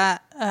did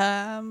that.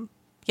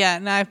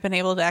 Now I've been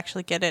able to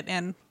actually get it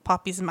in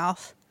Poppy's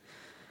mouth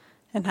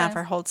and have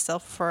her hold still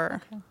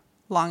for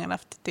long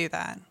enough to do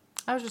that.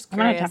 I was just I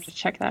curious. might have to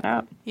check that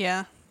out.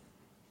 Yeah.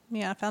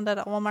 Yeah, I found that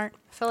at Walmart.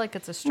 I feel like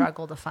it's a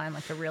struggle to find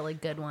like a really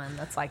good one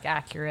that's like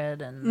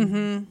accurate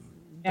and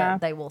that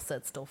they will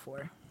sit still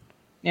for.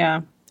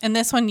 Yeah. And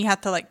this one you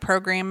have to like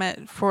program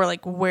it for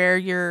like where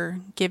you're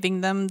giving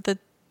them the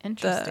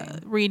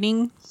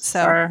reading.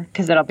 So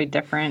because it'll be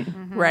different.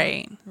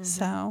 Right.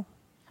 So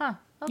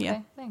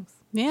Okay, thanks.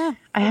 Yeah.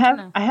 I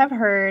have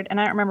heard, and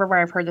I don't remember where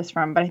I've heard this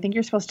from, but I think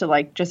you're supposed to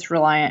like just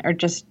rely on, or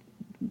just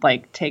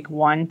like take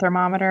one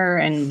thermometer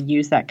and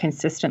use that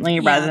consistently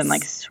rather than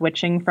like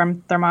switching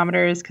from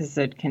thermometers because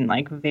it can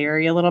like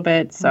vary a little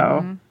bit.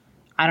 So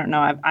I don't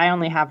know. I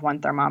only have one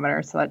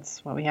thermometer, so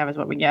that's what we have is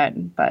what we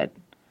get. But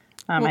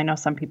I know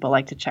some people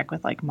like to check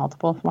with like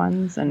multiple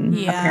ones, and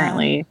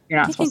apparently you're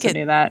not supposed to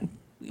do that.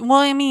 Well,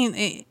 I mean,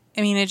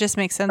 it just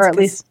makes sense. Or at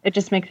least it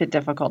just makes it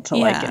difficult to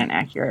like get an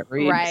accurate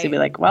read. Right. So you'd be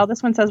like, well,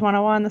 this one says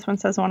 101, this one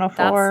says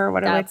 104.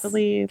 What do I like to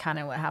believe? Kind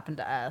of what happened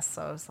to us.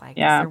 So I was like,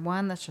 is there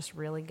one that's just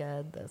really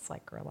good that's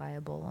like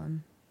reliable?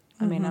 And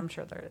I mean, I'm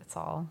sure it's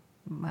all,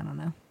 I don't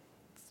know,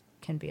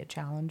 can be a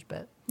challenge,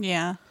 but.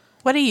 Yeah.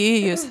 What do you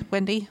use,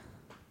 Wendy?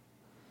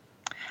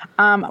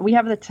 We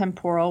have the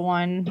temporal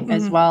one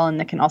as well, and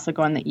that can also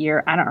go in the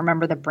ear. I don't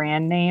remember the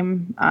brand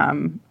name.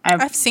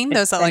 I've seen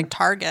those at like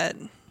Target.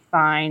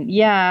 Fine.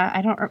 Yeah,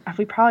 I don't.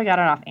 We probably got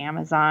it off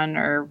Amazon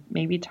or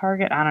maybe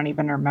Target. I don't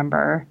even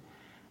remember.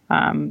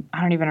 I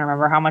don't even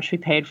remember how much we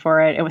paid for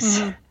it. It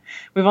was.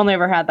 We've only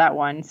ever had that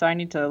one, so I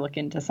need to look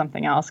into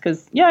something else.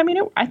 Because I mean,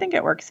 I think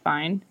it works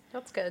fine.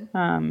 That's good.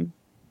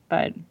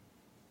 But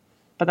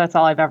that's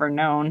all I've ever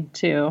known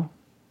too.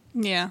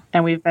 Yeah.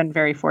 And we've been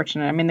very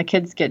fortunate. I mean, the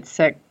kids get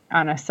sick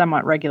on a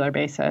somewhat regular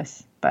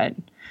basis, but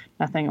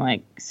nothing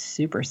like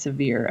super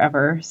severe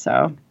ever.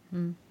 So.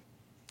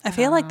 I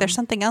feel like there's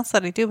something else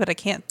that I do, but I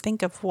can't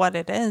think of what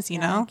it is, you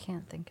know? I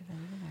can't think of it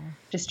either.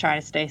 Just try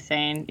to stay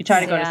sane. You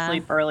try to go to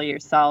sleep early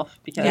yourself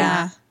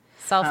because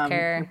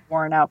self-care. You're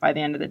worn out by the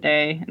end of the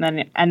day.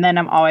 And then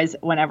I'm always,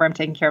 whenever I'm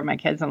taking care of my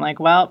kids, I'm like,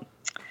 well,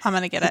 I'm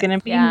going to get it's going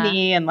to be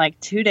me in like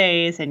 2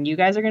 days and you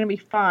guys are going to be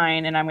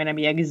fine. And I'm going to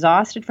be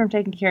exhausted from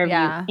taking care of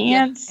you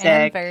and sick.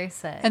 And very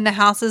sick. And the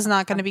house is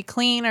not going to be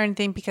clean or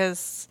anything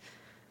because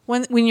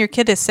when your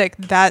kid is sick,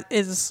 that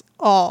is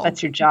all.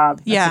 That's your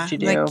job. That's what you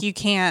do.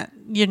 Like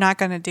you're not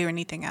going to do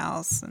anything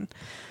else. And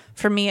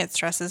for me, it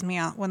stresses me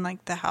out when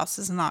like the house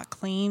is not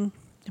clean.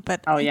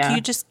 But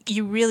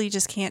you really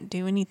just can't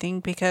do anything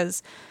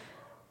because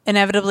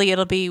inevitably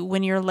it'll be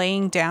when you're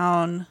laying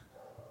down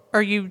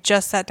or you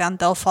just sat down,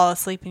 they'll fall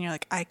asleep and you're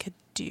like, I could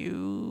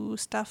do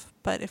stuff,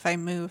 but if I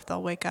move,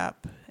 they'll wake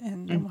up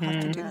and then we'll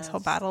have to do this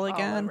whole battle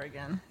again. All over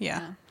again.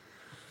 Yeah.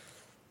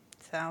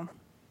 So,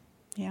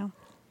 yeah.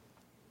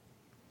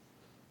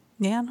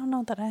 Yeah, I don't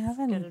know that I have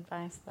any. Good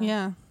advice. Though.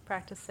 Yeah.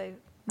 Practice safe.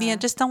 Yeah,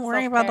 just don't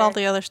worry about all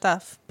the other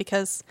stuff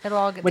because it'll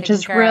all get which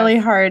is really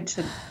hard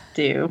to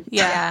do.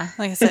 Yeah.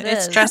 Like I said,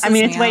 it stresses me. I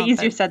mean, it's way out,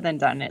 easier said than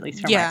done, at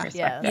least from my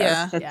perspective.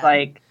 Yeah. It's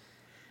like,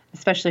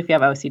 especially if you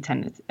have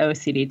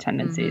OCD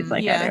tendencies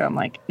like I do. I'm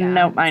like,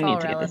 nope, I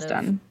need to get this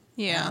done.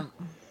 Yeah.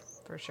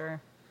 For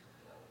sure.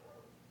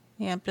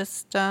 Yeah,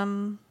 just I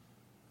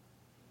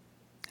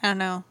don't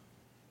know.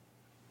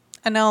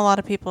 I know a lot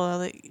of people are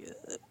like,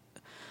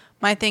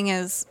 my thing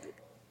is,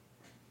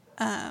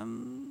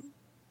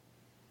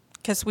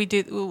 because we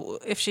do,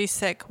 if she's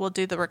sick, we'll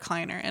do the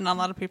recliner, and a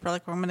lot of people are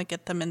like, we're going to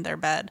get them in their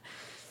bed,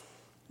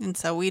 and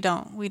so we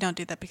don't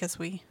do that because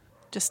we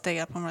just stay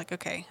up and we're like,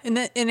 okay, and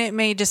it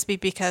may just be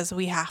because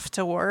we have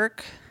to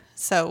work,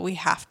 so we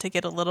have to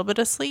get a little bit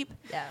of sleep.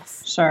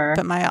 Yes, sure.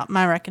 But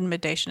my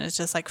recommendation is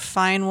just like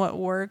find what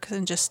works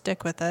and just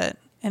stick with it,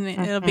 and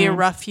it'll be a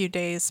rough few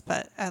days,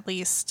 but at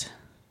least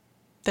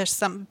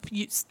there's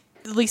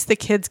at least the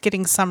kid's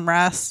getting some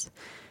rest,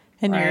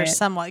 and you're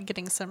somewhat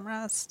getting some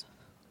rest.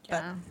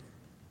 Yeah.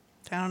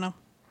 But I don't know.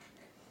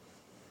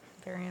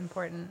 Very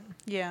important.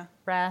 Yeah.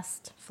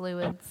 Rest,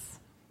 fluids.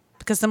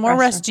 Because the more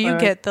rest you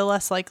get, the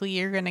less likely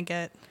you're going to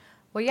get.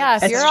 Well, yeah,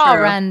 if you're all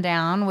run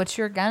down, which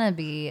you're going to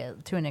be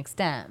to an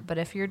extent, but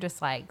if you're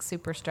just like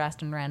super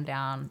stressed and run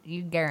down,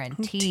 you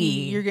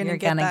guarantee you're going to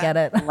get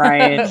it.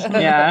 Right.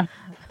 Yeah.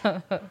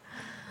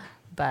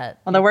 But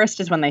the worst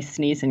is when they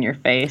sneeze in your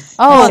face.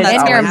 Oh, in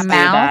your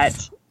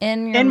mouth.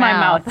 In my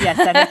mouth. Yes,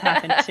 that has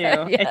happened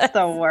too. Yes. It's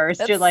the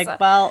worst. You're like,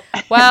 well,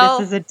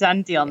 this is a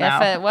done deal now.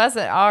 If it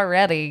wasn't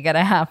already going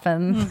to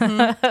happen,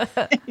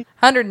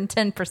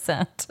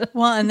 110%.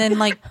 Well, and then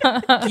like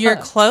your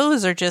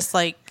clothes are just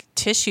like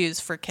tissues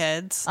for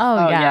kids.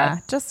 Oh yeah.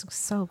 Yes. Just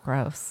so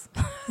gross.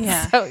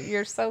 Yeah. So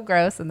you're so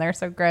gross and they're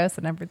so gross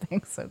and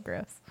everything's so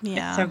gross.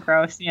 Yeah. It's so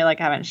gross. And you're like,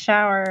 I haven't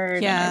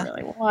showered. Yeah. And I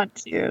really want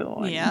to.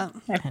 Yeah.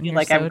 I feel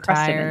like I'm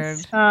crusted and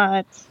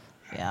snot.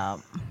 Yeah.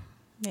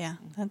 Yeah.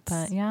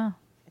 But yeah.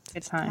 It's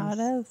good times. How it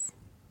is.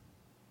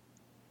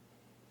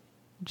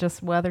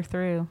 Just weather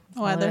through.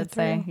 Weather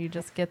through. You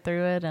just get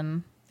through it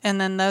and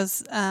then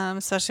those,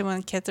 especially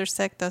when kids are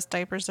sick, those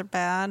diapers are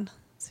bad.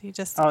 So you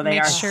just they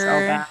make are sure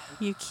so bad.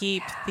 You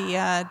keep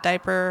the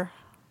diaper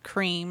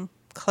cream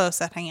close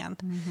at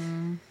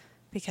hand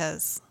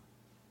because,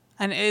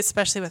 and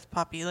especially with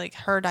Poppy, like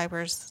her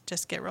diapers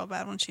just get real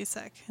bad when she's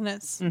sick, and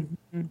it's.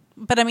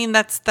 But I mean,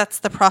 that's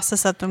the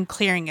process of them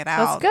clearing it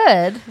out. That's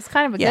good. It's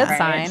kind of a good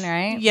sign,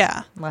 right?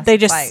 Yeah, unless they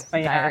just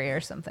like diarrhea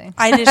or something.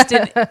 I just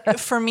didn't.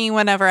 For me,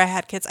 whenever I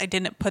had kids, I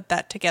didn't put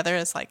that together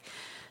as like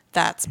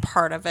that's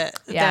part of it.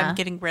 Yeah, them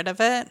getting rid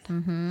of it,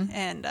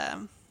 and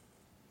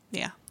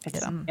yeah.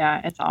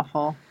 It's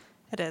awful.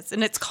 It is,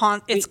 and it's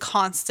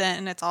constant,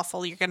 and it's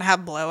awful. You're gonna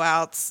have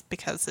blowouts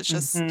because it's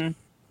just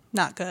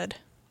not good.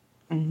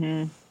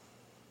 So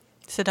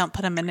don't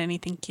put them in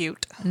anything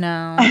cute.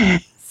 No,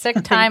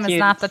 sick time is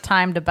not the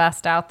time to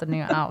bust out the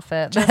new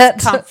outfit just that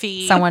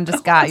comfy. Someone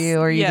just got you,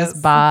 or you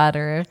just bought,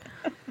 or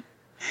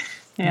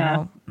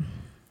no,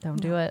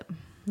 don't do it.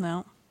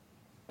 No.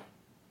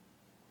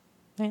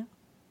 Yeah.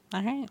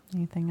 All right.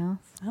 Anything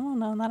else? I don't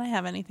know that I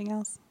have anything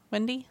else.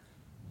 Wendy?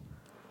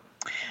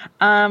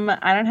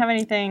 I don't have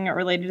anything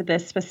related to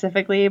this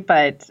specifically,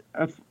 but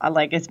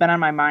it's been on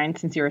my mind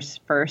since you were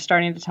first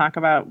starting to talk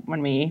about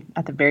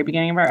at the very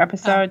beginning of our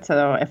episode.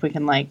 So if we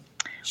can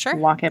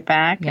walk it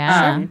back.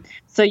 Yeah.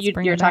 So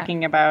you're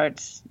talking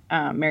about,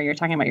 Mary, you're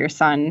talking about your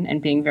son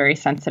and being very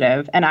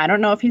sensitive. And I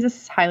don't know if he's a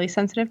highly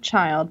sensitive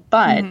child,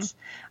 but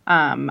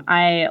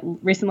I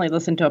recently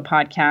listened to a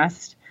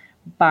podcast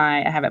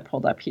I have it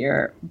pulled up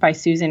here, by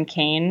Susan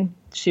Cain.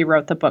 She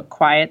wrote the book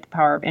Quiet, the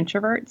Power of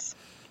Introverts.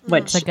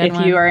 Which,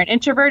 if you are an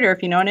introvert or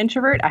if you know an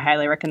introvert, I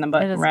highly recommend the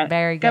book. It is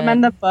very good.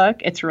 Recommend the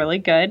book. It's really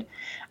good.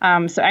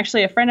 So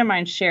actually, a friend of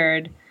mine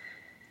shared,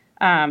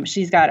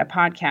 she's got a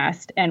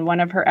podcast, and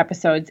one of her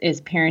episodes is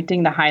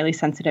Parenting the Highly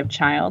Sensitive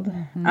Child.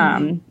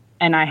 And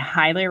I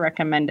highly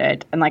recommend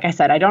it. And like I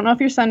said, I don't know if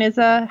your son is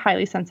a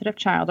highly sensitive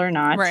child or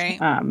not. Right.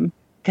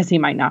 Because he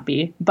might not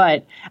be.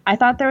 But I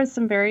thought there was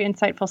some very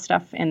insightful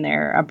stuff in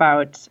there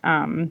about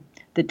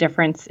the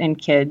difference in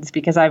kids,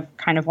 because I've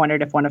kind of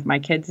wondered if one of my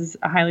kids is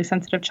a highly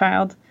sensitive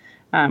child.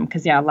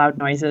 Because, loud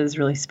noises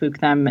really spook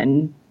them,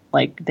 and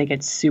they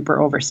get super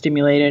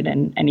overstimulated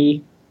in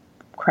any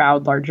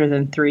crowd larger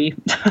than 3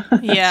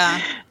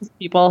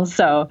 people.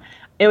 So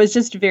it was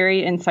just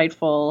very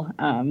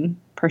insightful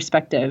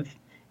perspective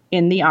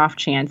in the off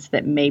chance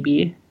that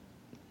maybe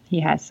he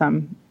has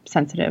some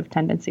sensitive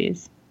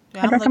tendencies.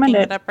 Yeah, I'm looking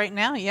it up right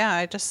now. Yeah,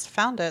 I just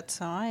found it,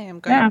 so I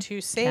am going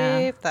to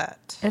save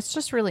that. It's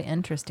just really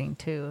interesting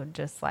too.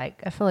 Just I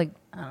feel like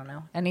I don't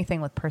know,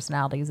 anything with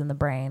personalities in the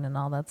brain and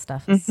all that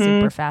stuff is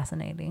super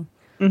fascinating.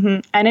 Mm-hmm.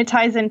 And it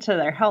ties into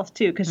their health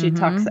too, because she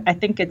talks, I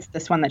think it's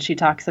this one that she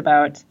talks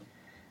about,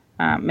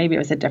 maybe it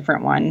was a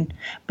different one,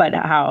 but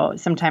how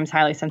sometimes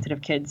highly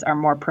sensitive kids are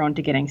more prone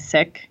to getting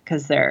sick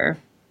because they're,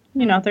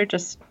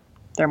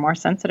 they're more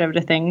sensitive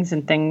to things,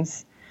 and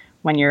things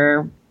when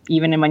your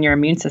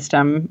immune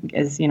system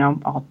is,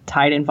 all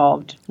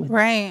involved with,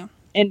 right.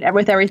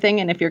 with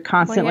everything. And if you're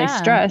constantly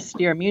stressed,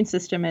 your immune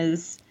system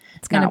it's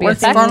going to be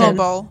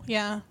vulnerable.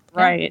 Yeah.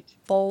 Right.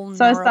 Vulnerable.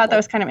 So I thought that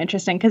was kind of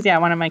interesting because,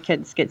 one of my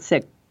kids gets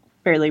sick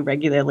fairly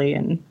regularly,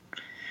 and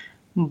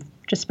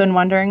just been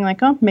wondering, like,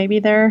 oh, maybe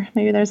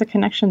there's a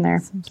connection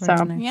there. So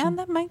yeah,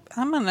 that might.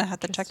 I'm gonna have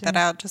to check that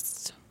out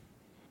just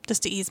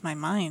to ease my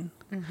mind.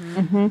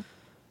 Mm-hmm.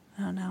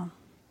 I don't know.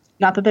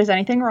 Not that there's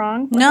anything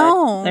wrong with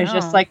it. There's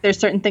just there's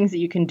certain things that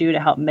you can do to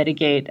help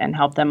mitigate and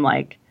help them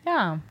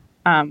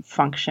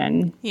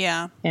function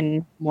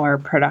in more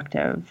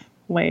productive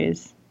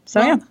ways.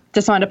 So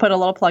just wanted to put a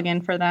little plug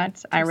in for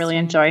that. I really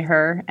enjoy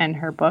her and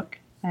her book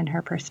and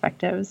her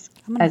perspectives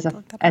as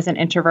an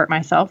introvert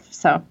myself.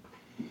 So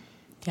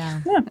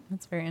yeah,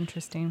 that's very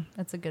interesting.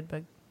 That's a good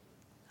book.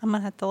 I'm going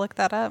to have to look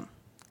that up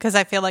because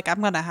I feel like I'm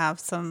going to have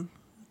some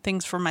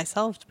things for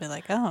myself to be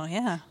like, oh,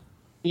 yeah.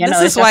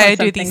 This is why I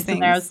do these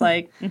things. I was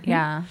like,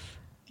 yeah.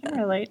 Can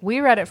relate. We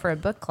read it for a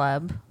book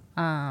club,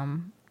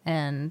 and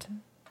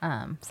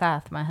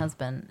Seth, my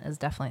husband, is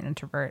definitely an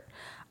introvert.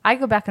 I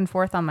go back and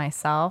forth on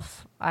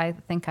myself. I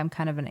think I'm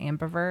kind of an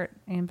ambivert.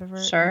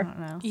 Sure. I don't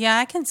know. Yeah,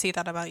 I can see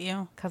that about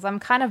you. Because I'm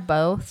kind of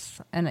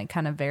both, and it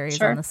kind of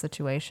varies on the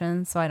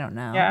situation, so I don't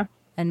know. Yeah.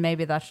 And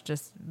maybe that's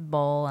just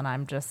bull, and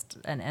I'm just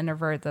an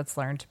introvert that's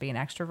learned to be an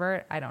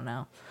extrovert. I don't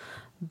know.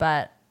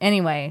 But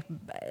anyway,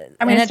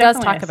 I mean, it does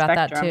talk about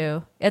that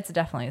too. It's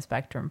definitely a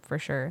spectrum for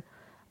sure.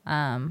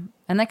 And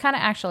they kind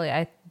of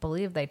I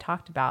believe they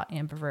talked about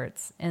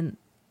ambiverts in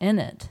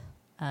it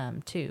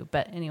too.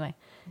 But anyway,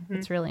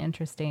 it's really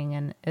interesting,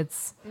 and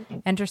it's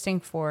interesting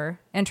for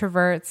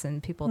introverts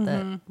and people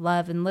that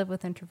love and live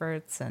with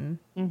introverts, and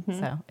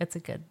so it's a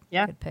good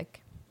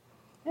pick.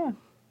 Yeah.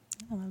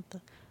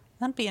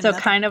 That'd be so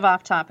kind of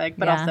off topic,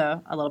 but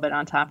also a little bit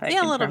on topic.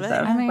 Yeah, a little bit.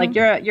 I mean, like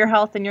your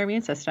health and your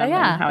immune system,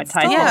 and how it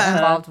ties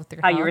involved with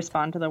your how health. you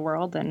respond to the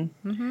world and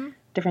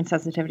different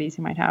sensitivities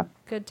you might have.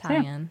 Good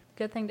tie-in.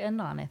 Good thing to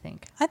end on, I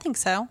think. I think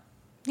so.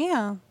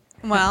 Yeah.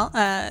 Well,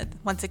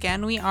 once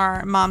again, we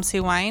are Moms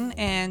Who Whine,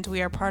 and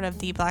we are part of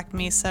the Black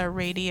Mesa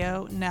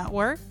Radio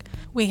Network.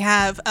 We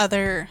have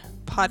other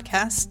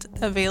podcasts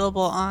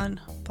available on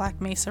Black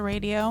Mesa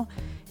Radio.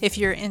 If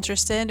you're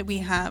interested, we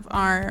have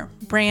our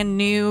brand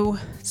new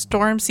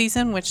storm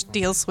season, which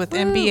deals with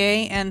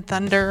NBA and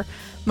thunder,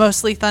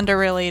 mostly thunder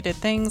related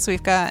things.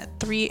 We've got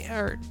 3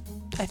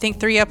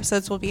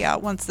 episodes will be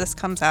out once this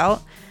comes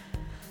out.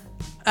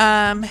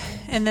 And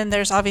then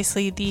there's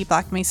obviously the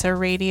Black Mesa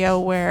Radio,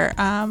 where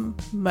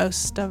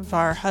most of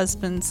our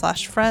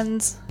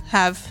husbands/friends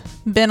have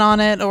been on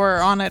it or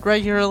are on it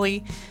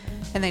regularly.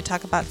 And they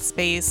talk about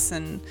space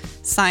and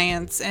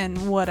science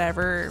and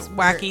whatever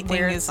wacky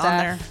thing is on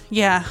there.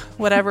 Yeah,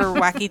 whatever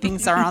wacky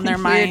things are on their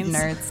minds.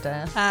 Weird nerd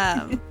stuff.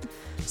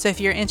 So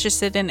if you're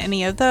interested in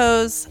any of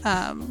those,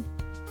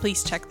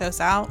 please check those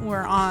out.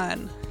 We're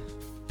on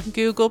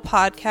Google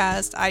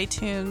Podcast,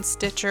 iTunes,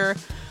 Stitcher.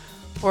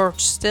 We're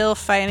still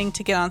fighting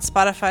to get on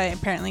Spotify.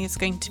 Apparently it's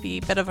going to be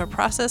a bit of a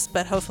process,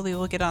 but hopefully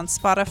we'll get on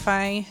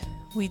Spotify.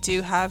 We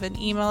do have an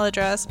email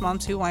address,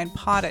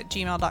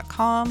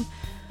 momswhowhinepod@gmail.com.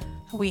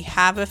 We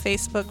have a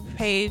Facebook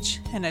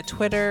page and a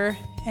Twitter,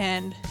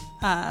 and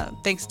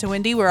thanks to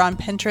Wendy, we're on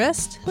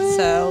Pinterest. Woo!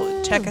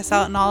 So check us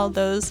out on all of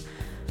those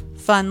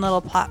fun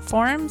little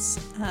platforms.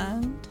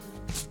 And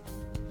I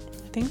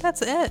think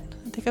that's it.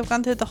 I think I've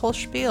gone through the whole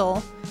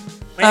spiel.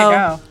 Way to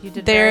go. You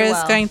did there very is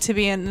well. going to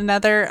be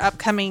another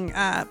upcoming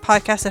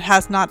podcast that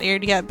has not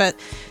aired yet, but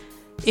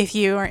if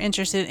you are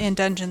interested in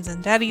Dungeons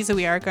and Daddies,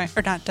 we are going,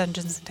 or not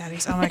Dungeons and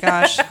Daddies. Oh my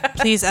gosh.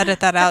 Please edit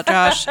that out,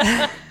 Josh.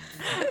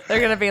 They're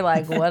going to be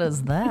like, what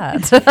is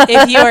that?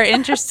 If you are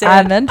interested.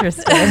 I'm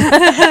interested.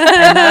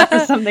 And now for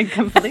something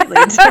completely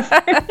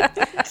different.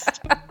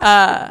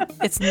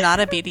 It's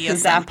not a BDSM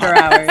It's after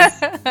hours.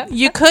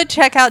 You could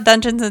check out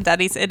Dungeons and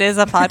Daddies. It is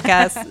a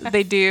podcast.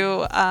 They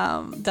do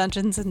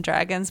Dungeons and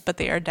Dragons, but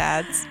they are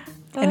dads.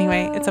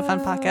 Anyway, it's a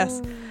fun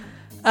podcast.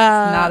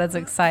 Not as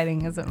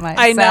exciting as it might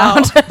I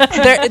sound. know.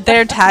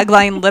 Their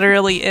tagline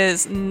literally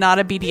is not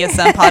a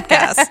BDSM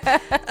podcast.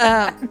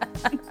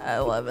 I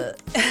love it.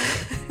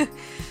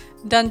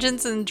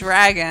 Dungeons and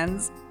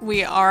Dragons,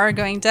 we are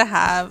going to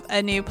have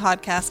a new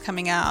podcast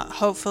coming out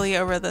hopefully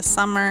over the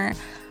summer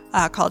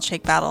called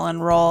Shake, Battle,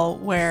 and Roll,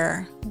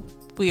 where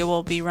we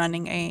will be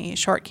running a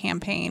short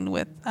campaign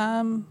with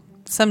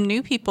some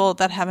new people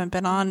that haven't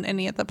been on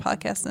any of the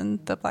podcasts in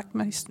the Black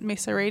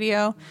Mesa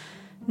Radio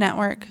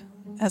Network,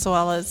 as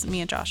well as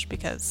me and Josh,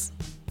 because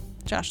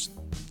Josh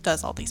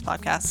does all these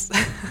podcasts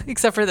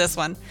except for this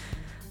one.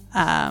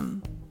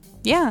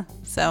 Yeah,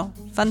 so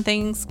fun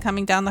things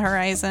coming down the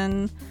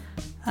horizon.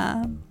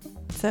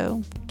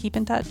 So keep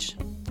in touch,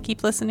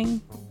 keep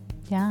listening.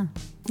 Yeah.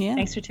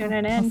 Thanks for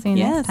tuning in. We'll see you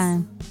next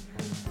time.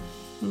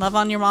 Love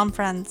on your mom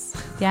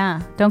friends.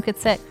 Yeah. Don't get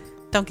sick.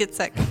 Don't get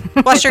sick.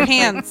 Wash your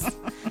hands.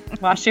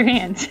 Wash your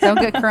hands. Don't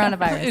get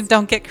coronavirus.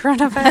 Don't get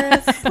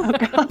coronavirus. Oh,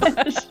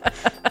 gosh.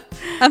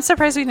 I'm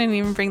surprised we didn't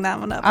even bring that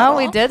one up. Oh,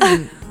 we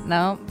didn't.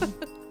 No.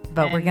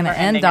 But And we're going to we're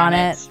end ending on on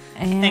it.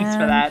 it. Thanks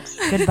for that.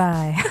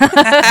 Goodbye.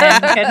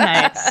 And good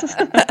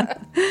night.